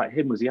liked about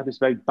him was he had this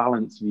very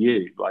balanced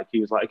view. Like he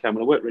was like, okay, I'm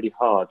going to work really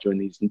hard during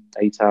these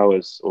 8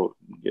 hours or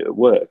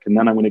work, and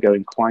then I'm going to go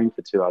and climb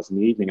for 2 hours in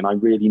the evening. And I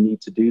really need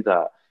to do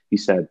that, he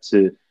said,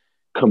 to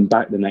come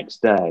back the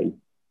next day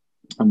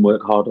and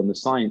work hard on the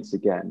science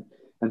again.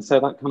 And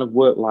so that kind of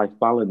work-life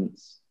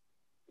balance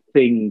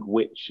thing,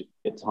 which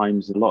at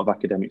times a lot of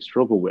academics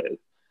struggle with,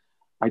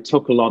 I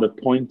took a lot of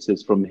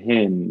pointers from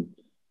him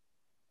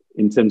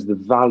in terms of the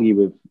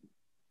value of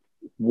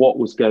what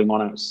was going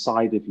on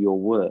outside of your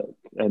work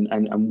and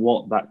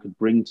what that could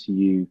bring to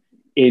you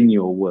in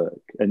your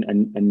work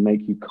and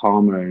make you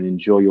calmer and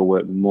enjoy your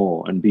work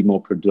more and be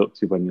more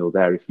productive when you're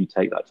there if you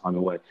take that time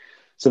away.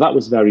 So that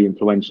was very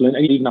influential. And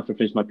even after I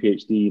finished my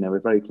PhD, you know, we're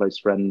very close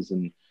friends,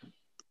 and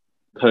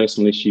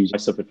personal issues. I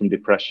suffered from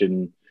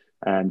depression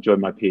during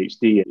my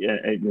PhD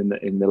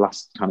in the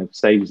last kind of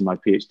stages of my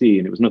PhD,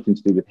 and it was nothing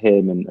to do with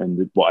him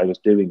and what I was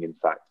doing, in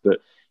fact.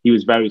 But he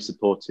was very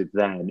supportive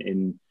then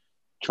in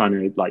trying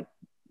to like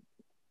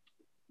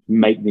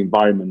make the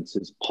environment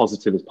as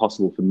positive as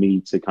possible for me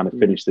to kind of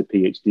finish the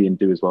PhD and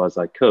do as well as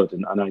I could.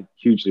 And I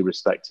hugely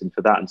respect him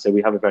for that. And so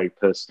we have a very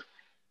close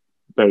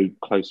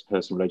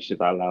personal relationship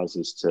that allows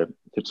us to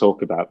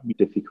talk about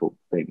difficult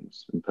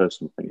things and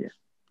personal things.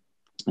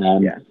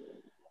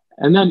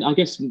 And then I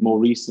guess more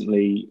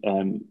recently,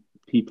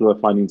 people I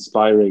find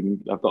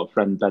inspiring. I've got a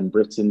friend, Ben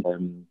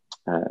Britton,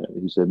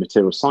 who's a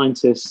material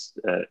scientist.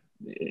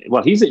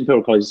 Well, he's at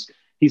Imperial College.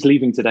 He's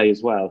leaving today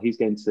as well. He's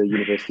going to the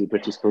University of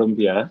British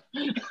Columbia.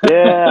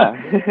 Yeah.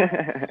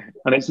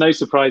 And it's no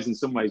surprise in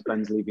some ways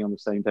Ben's leaving on the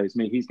same day as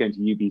me. He's going to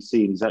UBC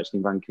and he's actually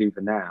in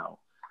Vancouver now.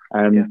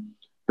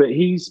 But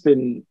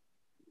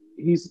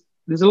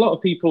there's a lot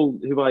of people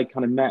who I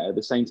kind of met at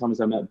the same time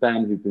as I met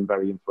Ben who've been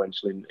very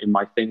influential in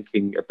my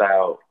thinking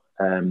about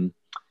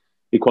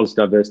equality,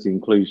 diversity,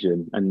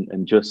 inclusion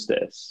and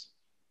justice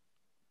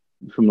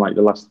from like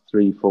the last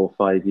 3, 4,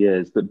 5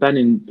 years. But Ben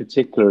in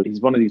particular,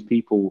 he's one of these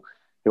people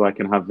who I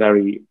can have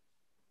very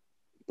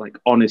like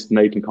honest and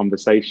open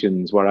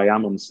conversations where I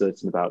am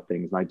uncertain about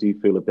things and I do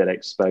feel a bit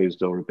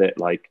exposed or a bit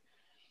like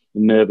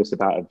nervous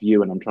about a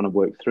view and I'm trying to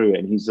work through it.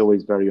 And he's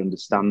always very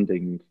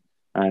understanding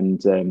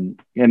and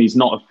he's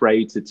not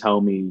afraid to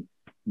tell me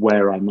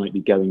where I might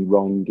be going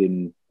wrong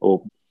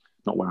or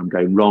not where I'm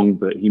going wrong,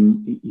 but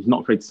he's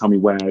not afraid to tell me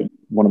where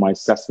one of my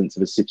assessments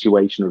of a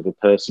situation or of a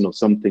person or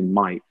something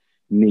might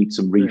need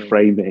some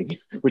reframing,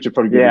 which would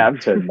probably be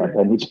turn my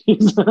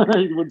energies.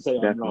 I wouldn't say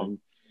I'm wrong.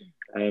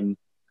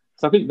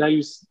 So I think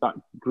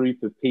that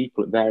group of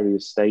people at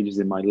various stages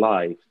in my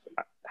life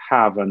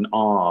have and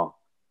are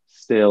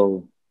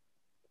still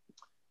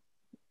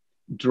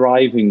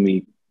driving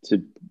me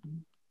to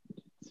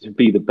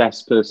be the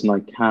best person I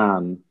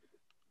can,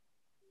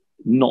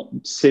 not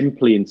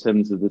simply in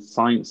terms of the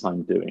science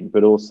I'm doing,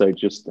 but also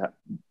just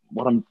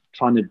what I'm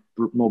trying to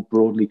more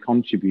broadly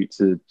contribute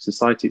to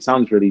society. It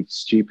sounds really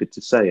stupid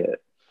to say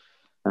it.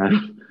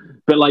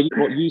 But like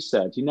what you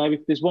said,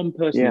 if there's one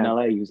person in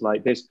LA who's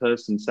like, this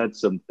person said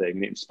something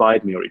and it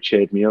inspired me or it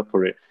cheered me up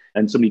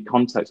and somebody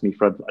contacts me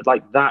for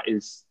like, that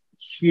is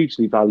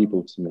hugely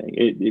valuable to me.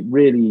 It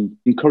really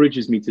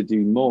encourages me to do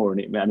more and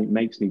it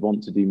makes me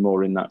want to do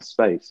more in that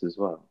space as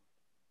well.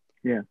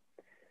 Yeah.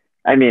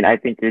 I mean, I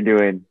think you're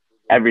doing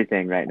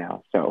everything right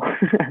now. So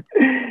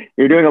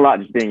you're doing a lot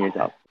just being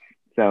yourself.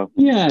 So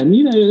yeah,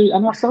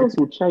 and ourselves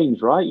will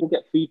change, right? You'll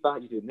get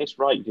feedback, you're doing this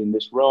right, you're doing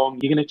this wrong.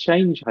 You're going to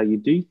change how you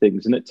do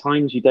things. And at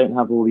times you don't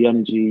have all the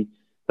energy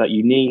that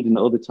you need. And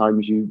at other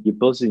times you're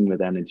buzzing with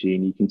energy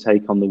and you can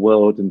take on the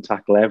world and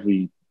tackle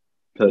every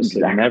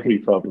person and every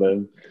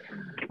problem.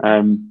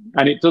 And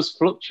it does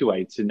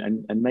fluctuate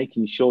and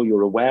making sure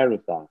you're aware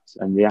of that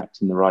and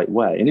react in the right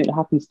way. And it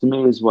happens to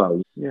me as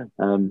well. Yeah.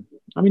 I'm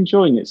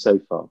enjoying it so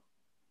far.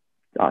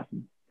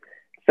 Awesome.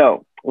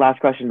 So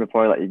last question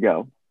before I let you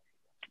go.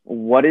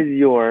 What is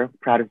your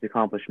proudest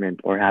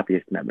accomplishment or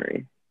happiest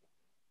memory?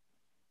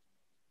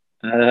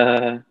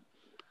 That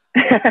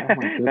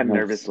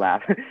nervous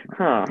laugh.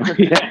 Huh.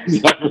 Yeah,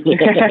 exactly.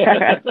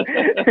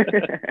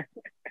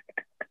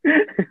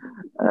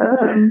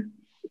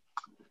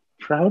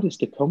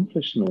 Proudest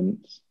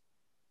accomplishment.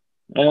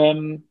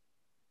 Your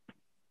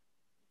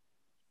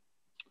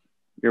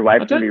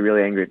wife's going to be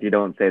really angry if you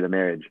don't say the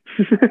marriage.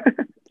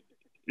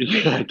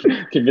 Yeah,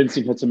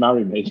 convincing her to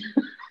marry me.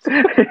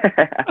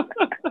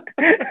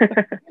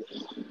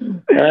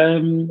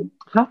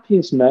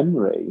 Happiest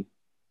memory.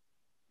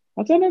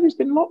 I don't know. There's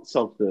been lots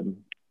of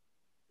them.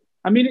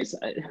 I mean,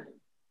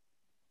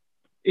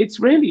 it's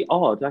really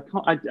odd.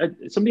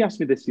 Somebody asked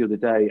me this the other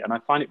day, and I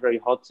find it very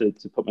hard to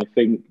put my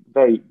finger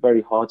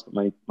very hard to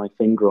put my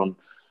finger on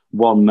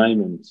one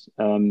moment.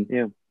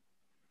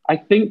 I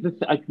think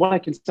what I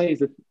can say is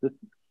that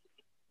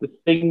the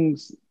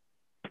things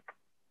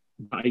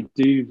that I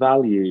do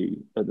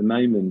value at the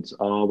moment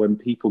are when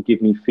people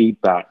give me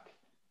feedback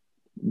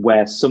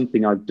where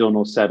something I've done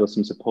or said or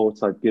some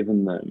support I've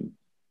given them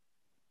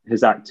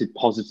has acted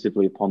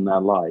positively upon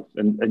their life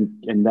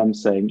and them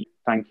saying,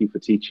 thank you for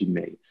teaching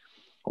me,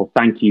 or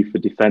thank you for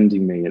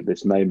defending me at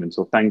this moment,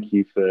 or thank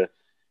you for...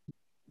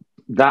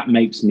 That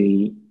makes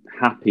me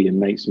happy and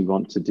makes me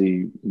want to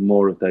do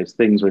more of those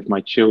things. Or if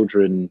my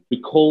children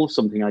recall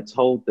something I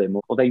told them,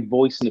 or they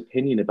voice an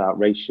opinion about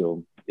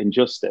racial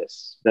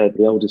injustice. The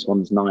eldest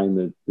one's 9,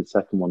 the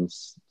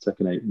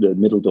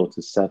middle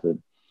daughter's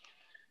 7.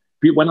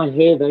 But when I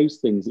hear those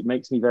things, it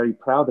makes me very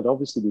proud that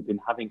obviously we've been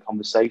having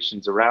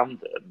conversations around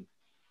them,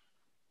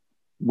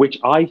 which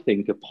I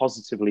think are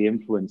positively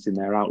influencing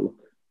their outlook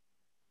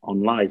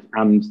on life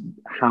and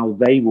how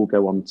they will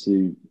go on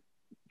to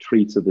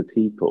treat other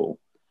people.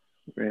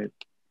 Right.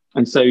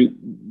 And so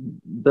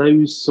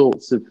those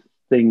sorts of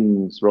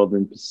things, rather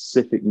than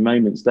specific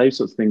moments, those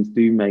sorts of things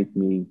do make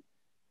me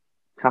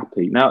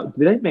happy. Now,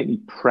 they don't make me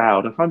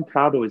proud. I find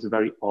proud always a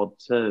very odd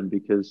term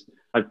because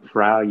I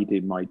pride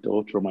in my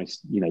daughter or my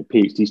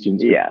PhD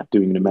students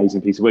doing an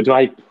amazing piece of work. Do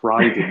I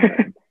pride in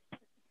them?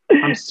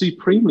 I'm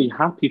supremely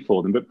happy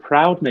for them, but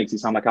proud makes it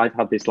sound like I've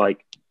had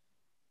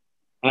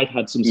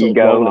some sort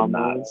ego of role in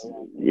that.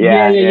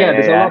 Yeah.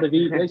 There's a lot of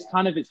ego. It's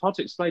hard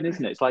to explain,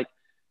 isn't it? It's like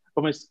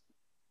almost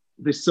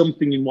there's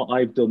something in what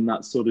I've done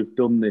that's sort of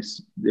done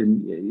this.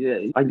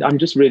 I'm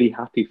just really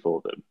happy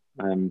for them.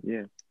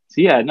 So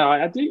yeah, no,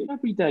 I do.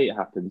 Every day it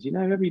happens. You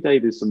know, every day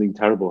there's something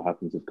terrible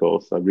happens. Of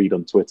course, I read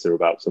on Twitter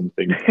about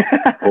something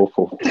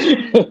awful.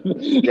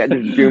 Yeah,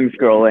 just doom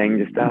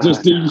scrolling,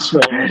 just doom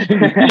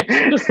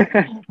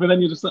scrolling. But then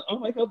you're just like, oh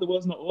my god, the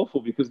world's not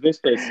awful because this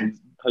person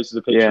posted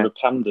a picture of a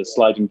panda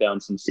sliding down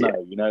some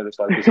snow. You know, it's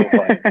like it's all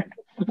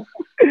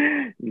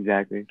fine.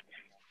 Exactly.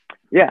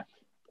 Yeah.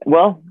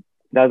 Well,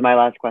 that was my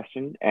last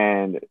question,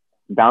 and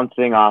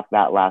bouncing off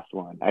that last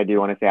one, I do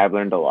want to say I've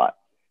learned a lot.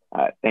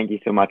 Thank you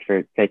so much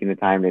for taking the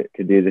time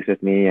to do this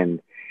with me.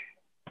 And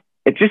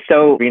it's just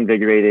so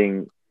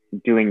reinvigorating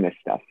doing this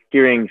stuff,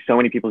 hearing so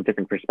many people's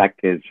different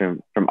perspectives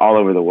from all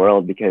over the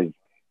world, because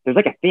there's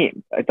like a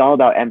theme. It's all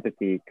about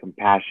empathy,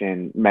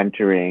 compassion,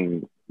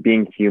 mentoring,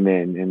 being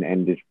human,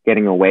 and just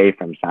getting away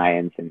from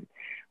science and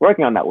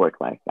working on that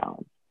work-life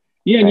balance.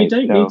 Yeah, and you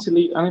don't need to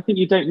leave, and I think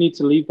you don't need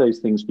to leave those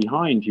things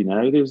behind. You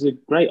know, there was a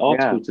great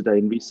article today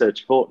in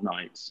Research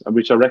Fortnight,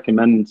 which I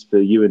recommend for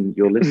you and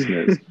your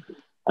listeners.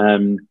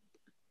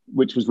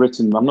 Which was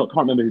written, can't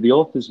remember who the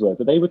authors were,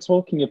 but they were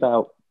talking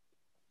about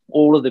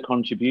all of the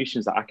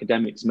contributions that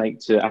academics make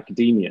to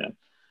academia.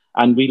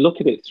 And we look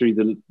at it through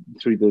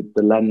the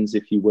lens,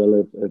 if you will,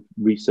 of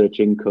research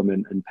income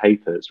and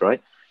papers,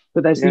 right?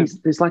 But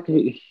there's like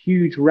a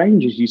huge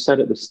range, as you said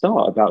at the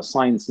start, about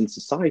science and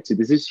society.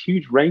 There's this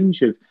huge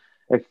range of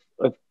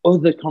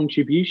other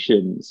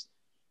contributions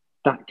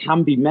that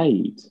can be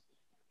made.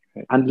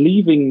 And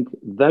leaving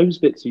those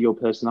bits of your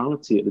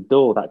personality at the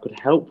door that could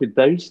help with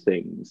those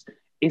things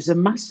is a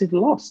massive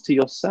loss to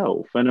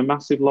yourself and a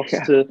massive loss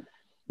to,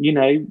 you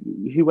know,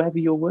 whoever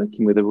you're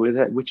working with, or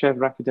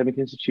whichever academic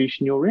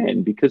institution you're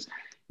in, because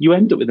you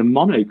end up with a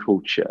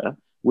monoculture,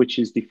 which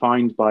is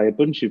defined by a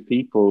bunch of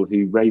people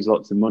who raise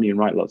lots of money and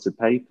write lots of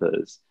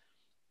papers.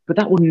 But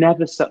that will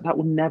never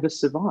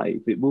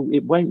survive. It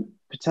won't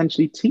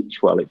potentially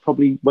teach well. It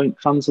probably won't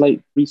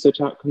translate research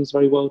outcomes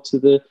very well to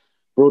the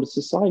broader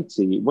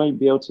society. It won't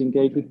be able to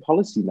engage with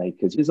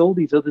policymakers. There's all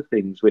these other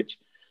things which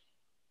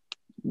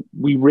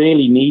we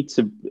really need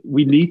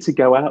to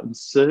go out and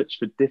search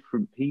for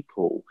different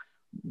people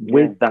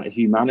with that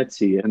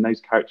humanity and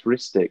those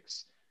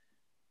characteristics,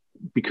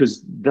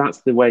 because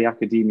that's the way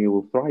academia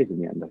will thrive in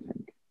the end, I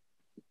think.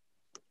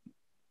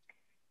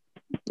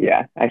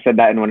 Yeah, I said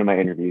that in one of my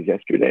interviews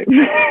yesterday.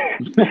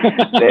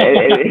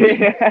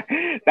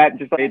 That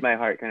just made my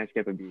heart kind of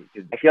skip a beat,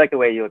 because I feel like the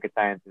way you look at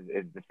science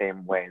is the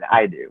same way that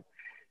I do.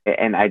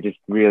 And I just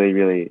really,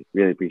 really,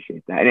 really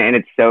appreciate that. And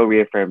it's so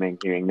reaffirming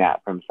hearing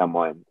that from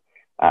someone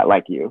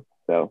like you.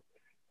 So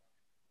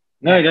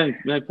no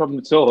problem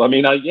at all. I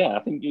mean, I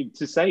think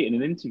to say it in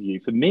an interview,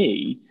 for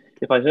me,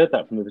 if I heard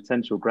that from a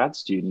potential grad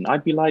student,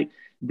 I'd be like,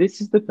 this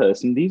is the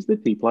person, these are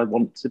the people I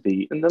want to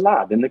be in the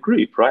lab, in the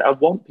group, right? I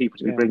want people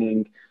to be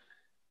bringing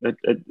a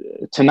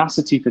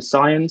tenacity for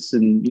science,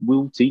 and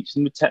we'll teach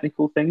them the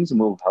technical things and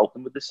we'll help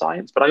them with the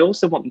science. But I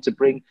also want them to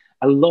bring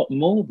a lot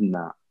more than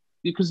that.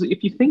 Because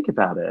if you think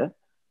about it,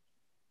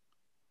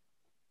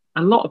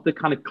 a lot of the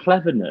kind of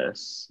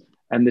cleverness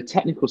and the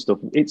technical stuff,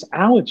 it's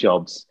our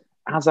jobs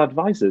as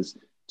advisors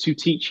to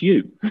teach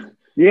you.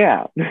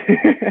 Yeah.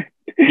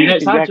 You know,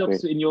 it's our job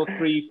in your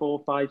 3,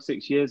 4, 5,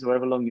 6 years, or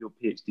however long your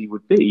PhD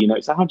would be. You know,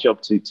 it's our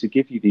job to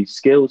give you these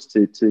skills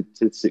to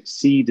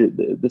succeed at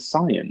the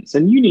science.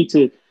 And you need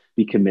to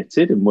be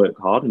committed and work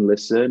hard and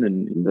listen,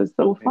 and that's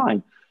all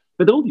fine.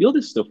 But all the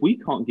other stuff, we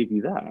can't give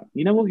you that.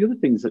 You know, all the other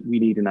things that we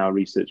need in our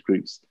research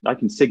groups, I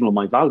can signal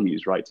my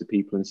values, right, to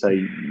people and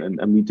say,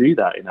 and we do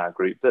that in our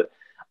group. But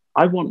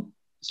I want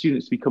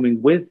students to be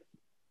coming with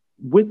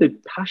a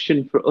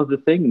passion for other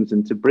things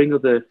and to bring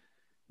other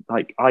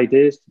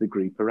ideas to the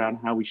group around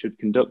how we should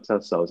conduct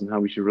ourselves and how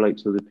we should relate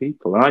to other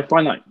people. And I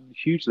find that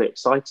hugely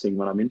exciting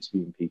when I'm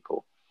interviewing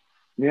people.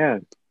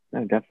 Yeah,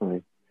 no,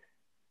 definitely.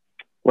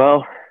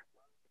 Well,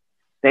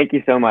 thank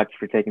you so much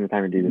for taking the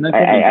time to do this.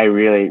 I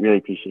really, really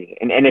appreciate it.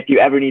 And if you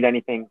ever need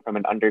anything from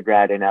an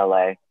undergrad in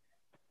LA,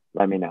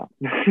 let me know.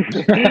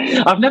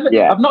 I've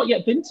not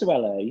yet been to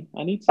LA.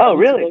 I need to.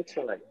 Really? To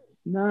go to LA.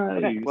 No.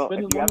 Okay. Well,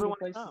 if you ever want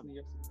to come.